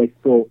I've always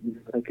thought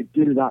they could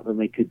do that, and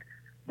they could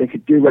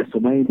do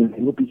WrestleMania.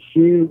 It would be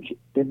huge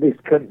in this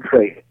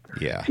country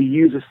to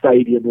use a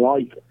stadium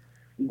like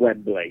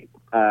Wembley.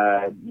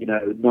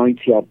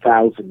 90-odd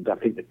thousand, I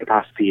think the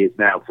capacity is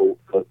now for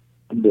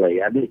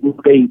Wembley, and it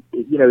would be,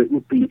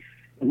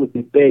 it would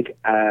be big,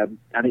 and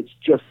it's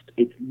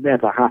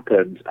never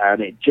happened,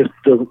 and it just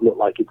doesn't look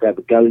like it's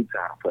ever going to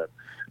happen.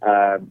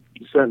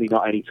 Certainly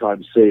not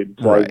anytime soon.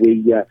 So right.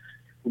 we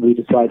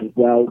decided,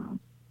 well,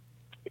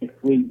 if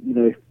we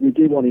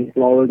do one in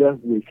Florida,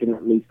 we can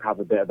at least have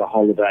a bit of a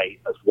holiday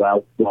as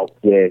well whilst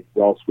we're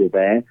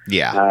there.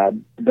 Yeah.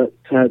 But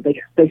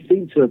they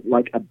seem to have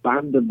like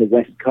abandoned the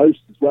West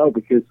Coast as well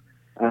because.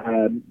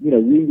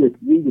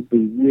 We would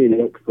be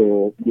really up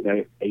for,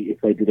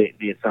 if they did it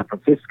near San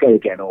Francisco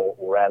again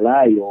or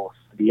LA or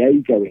San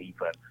Diego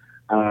even,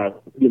 and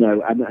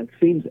it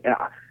seems,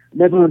 I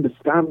never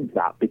understand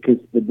that because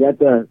the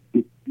weather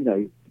is,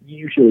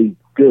 usually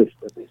good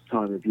at this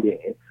time of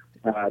year.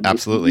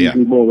 Absolutely, it's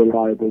usually more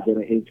reliable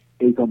than it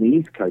is on the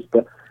East Coast.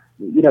 But,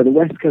 the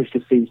West Coast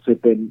just seems to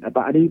have been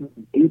about, and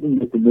even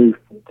with the move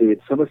from doing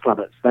SummerSlam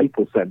at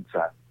Staples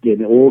Center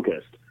in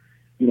August,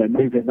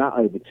 moving that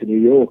over to New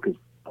York as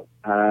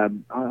I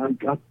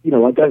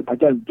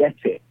don't get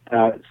it.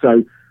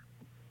 So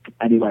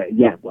anyway,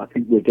 yeah, I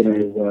think we're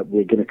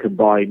gonna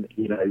combine,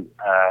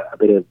 a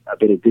bit of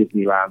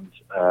Disneyland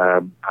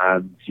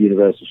and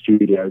Universal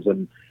Studios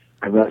and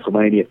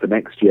WrestleMania for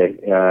next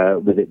year,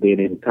 with it being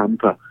in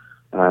Tampa.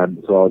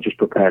 So I'll just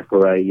prepare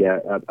for a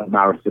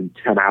marathon,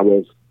 10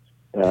 hours,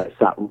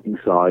 sat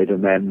ringside,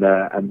 and then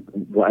and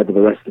whatever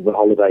the rest of the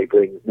holiday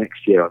brings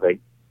next year, I think.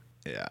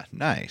 Yeah,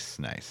 nice.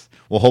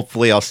 Well,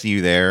 hopefully I'll see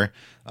you there.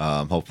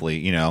 Hopefully,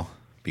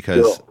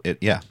 because Sure.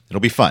 it'll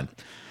be fun.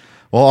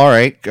 Well, all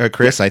right,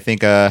 Chris. I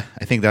think that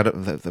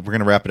we're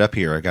gonna wrap it up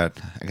here. I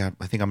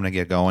think I'm gonna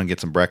get going, get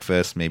some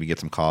breakfast, maybe get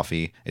some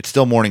coffee. It's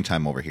still morning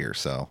time over here,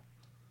 so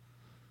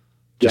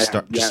just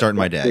starting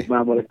my day. Good,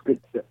 man. Well, it's good.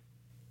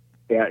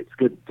 It's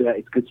good.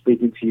 It's good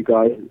speaking to you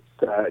guys.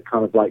 It's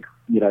kind of like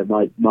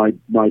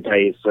my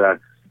day is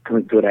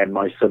coming to an end.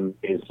 My son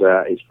is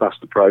fast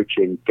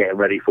approaching, getting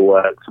ready for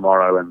work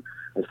tomorrow and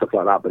stuff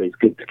like that. But it's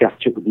good to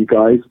catch up with you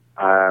guys.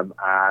 And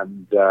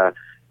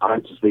I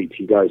hope to speak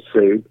to you guys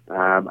soon.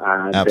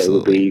 And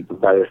Absolutely. it would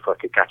be better if I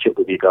could catch up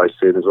with you guys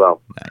soon as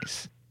well.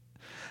 Nice.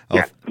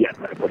 Yeah,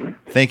 no problem.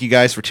 Thank you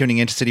guys for tuning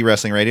in to City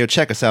Wrestling Radio.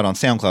 Check us out on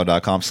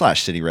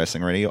SoundCloud.com/City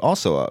Wrestling Radio.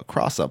 Also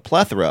across a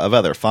plethora of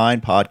other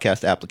fine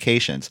podcast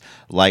applications.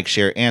 Like,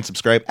 share, and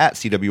subscribe at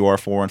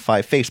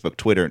CWR415, Facebook,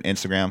 Twitter, and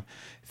Instagram.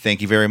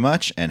 Thank you very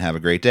much, and have a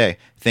great day.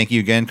 Thank you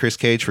again, Chris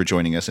Cage, for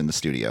joining us in the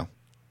studio.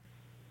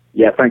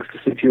 Yeah, thanks to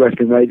City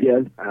Wrestling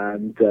Radio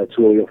and to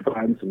all your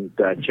fans. And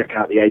check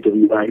out the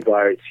AWA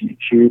via its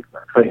YouTube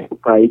and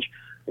Facebook page.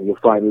 And you'll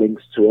find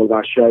links to all of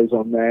our shows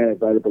on there,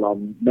 available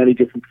on many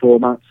different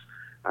formats.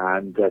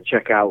 And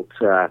check out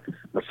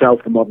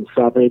myself, the Modern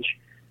Savage,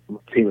 and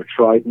the team of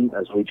Trident,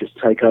 as we just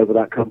take over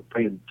that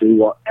company and do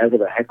whatever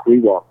the heck we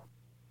want.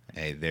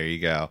 Hey, there you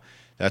go.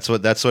 That's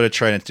what a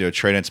Trident's do. A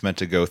Trident's meant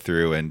to go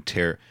through and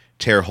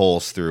tear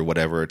holes through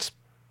whatever it's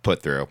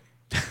put through.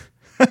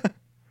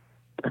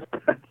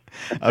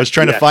 I was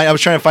trying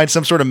to find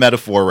some sort of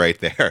metaphor right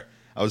there.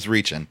 I was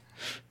reaching.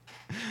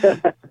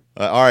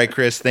 All right,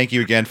 Chris, thank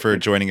you again for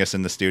joining us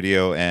in the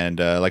studio. And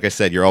like I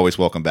said, you're always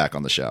welcome back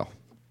on the show.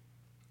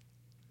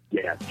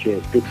 Yeah,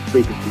 cheers. Good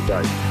speaking to you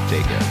guys.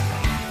 Take care.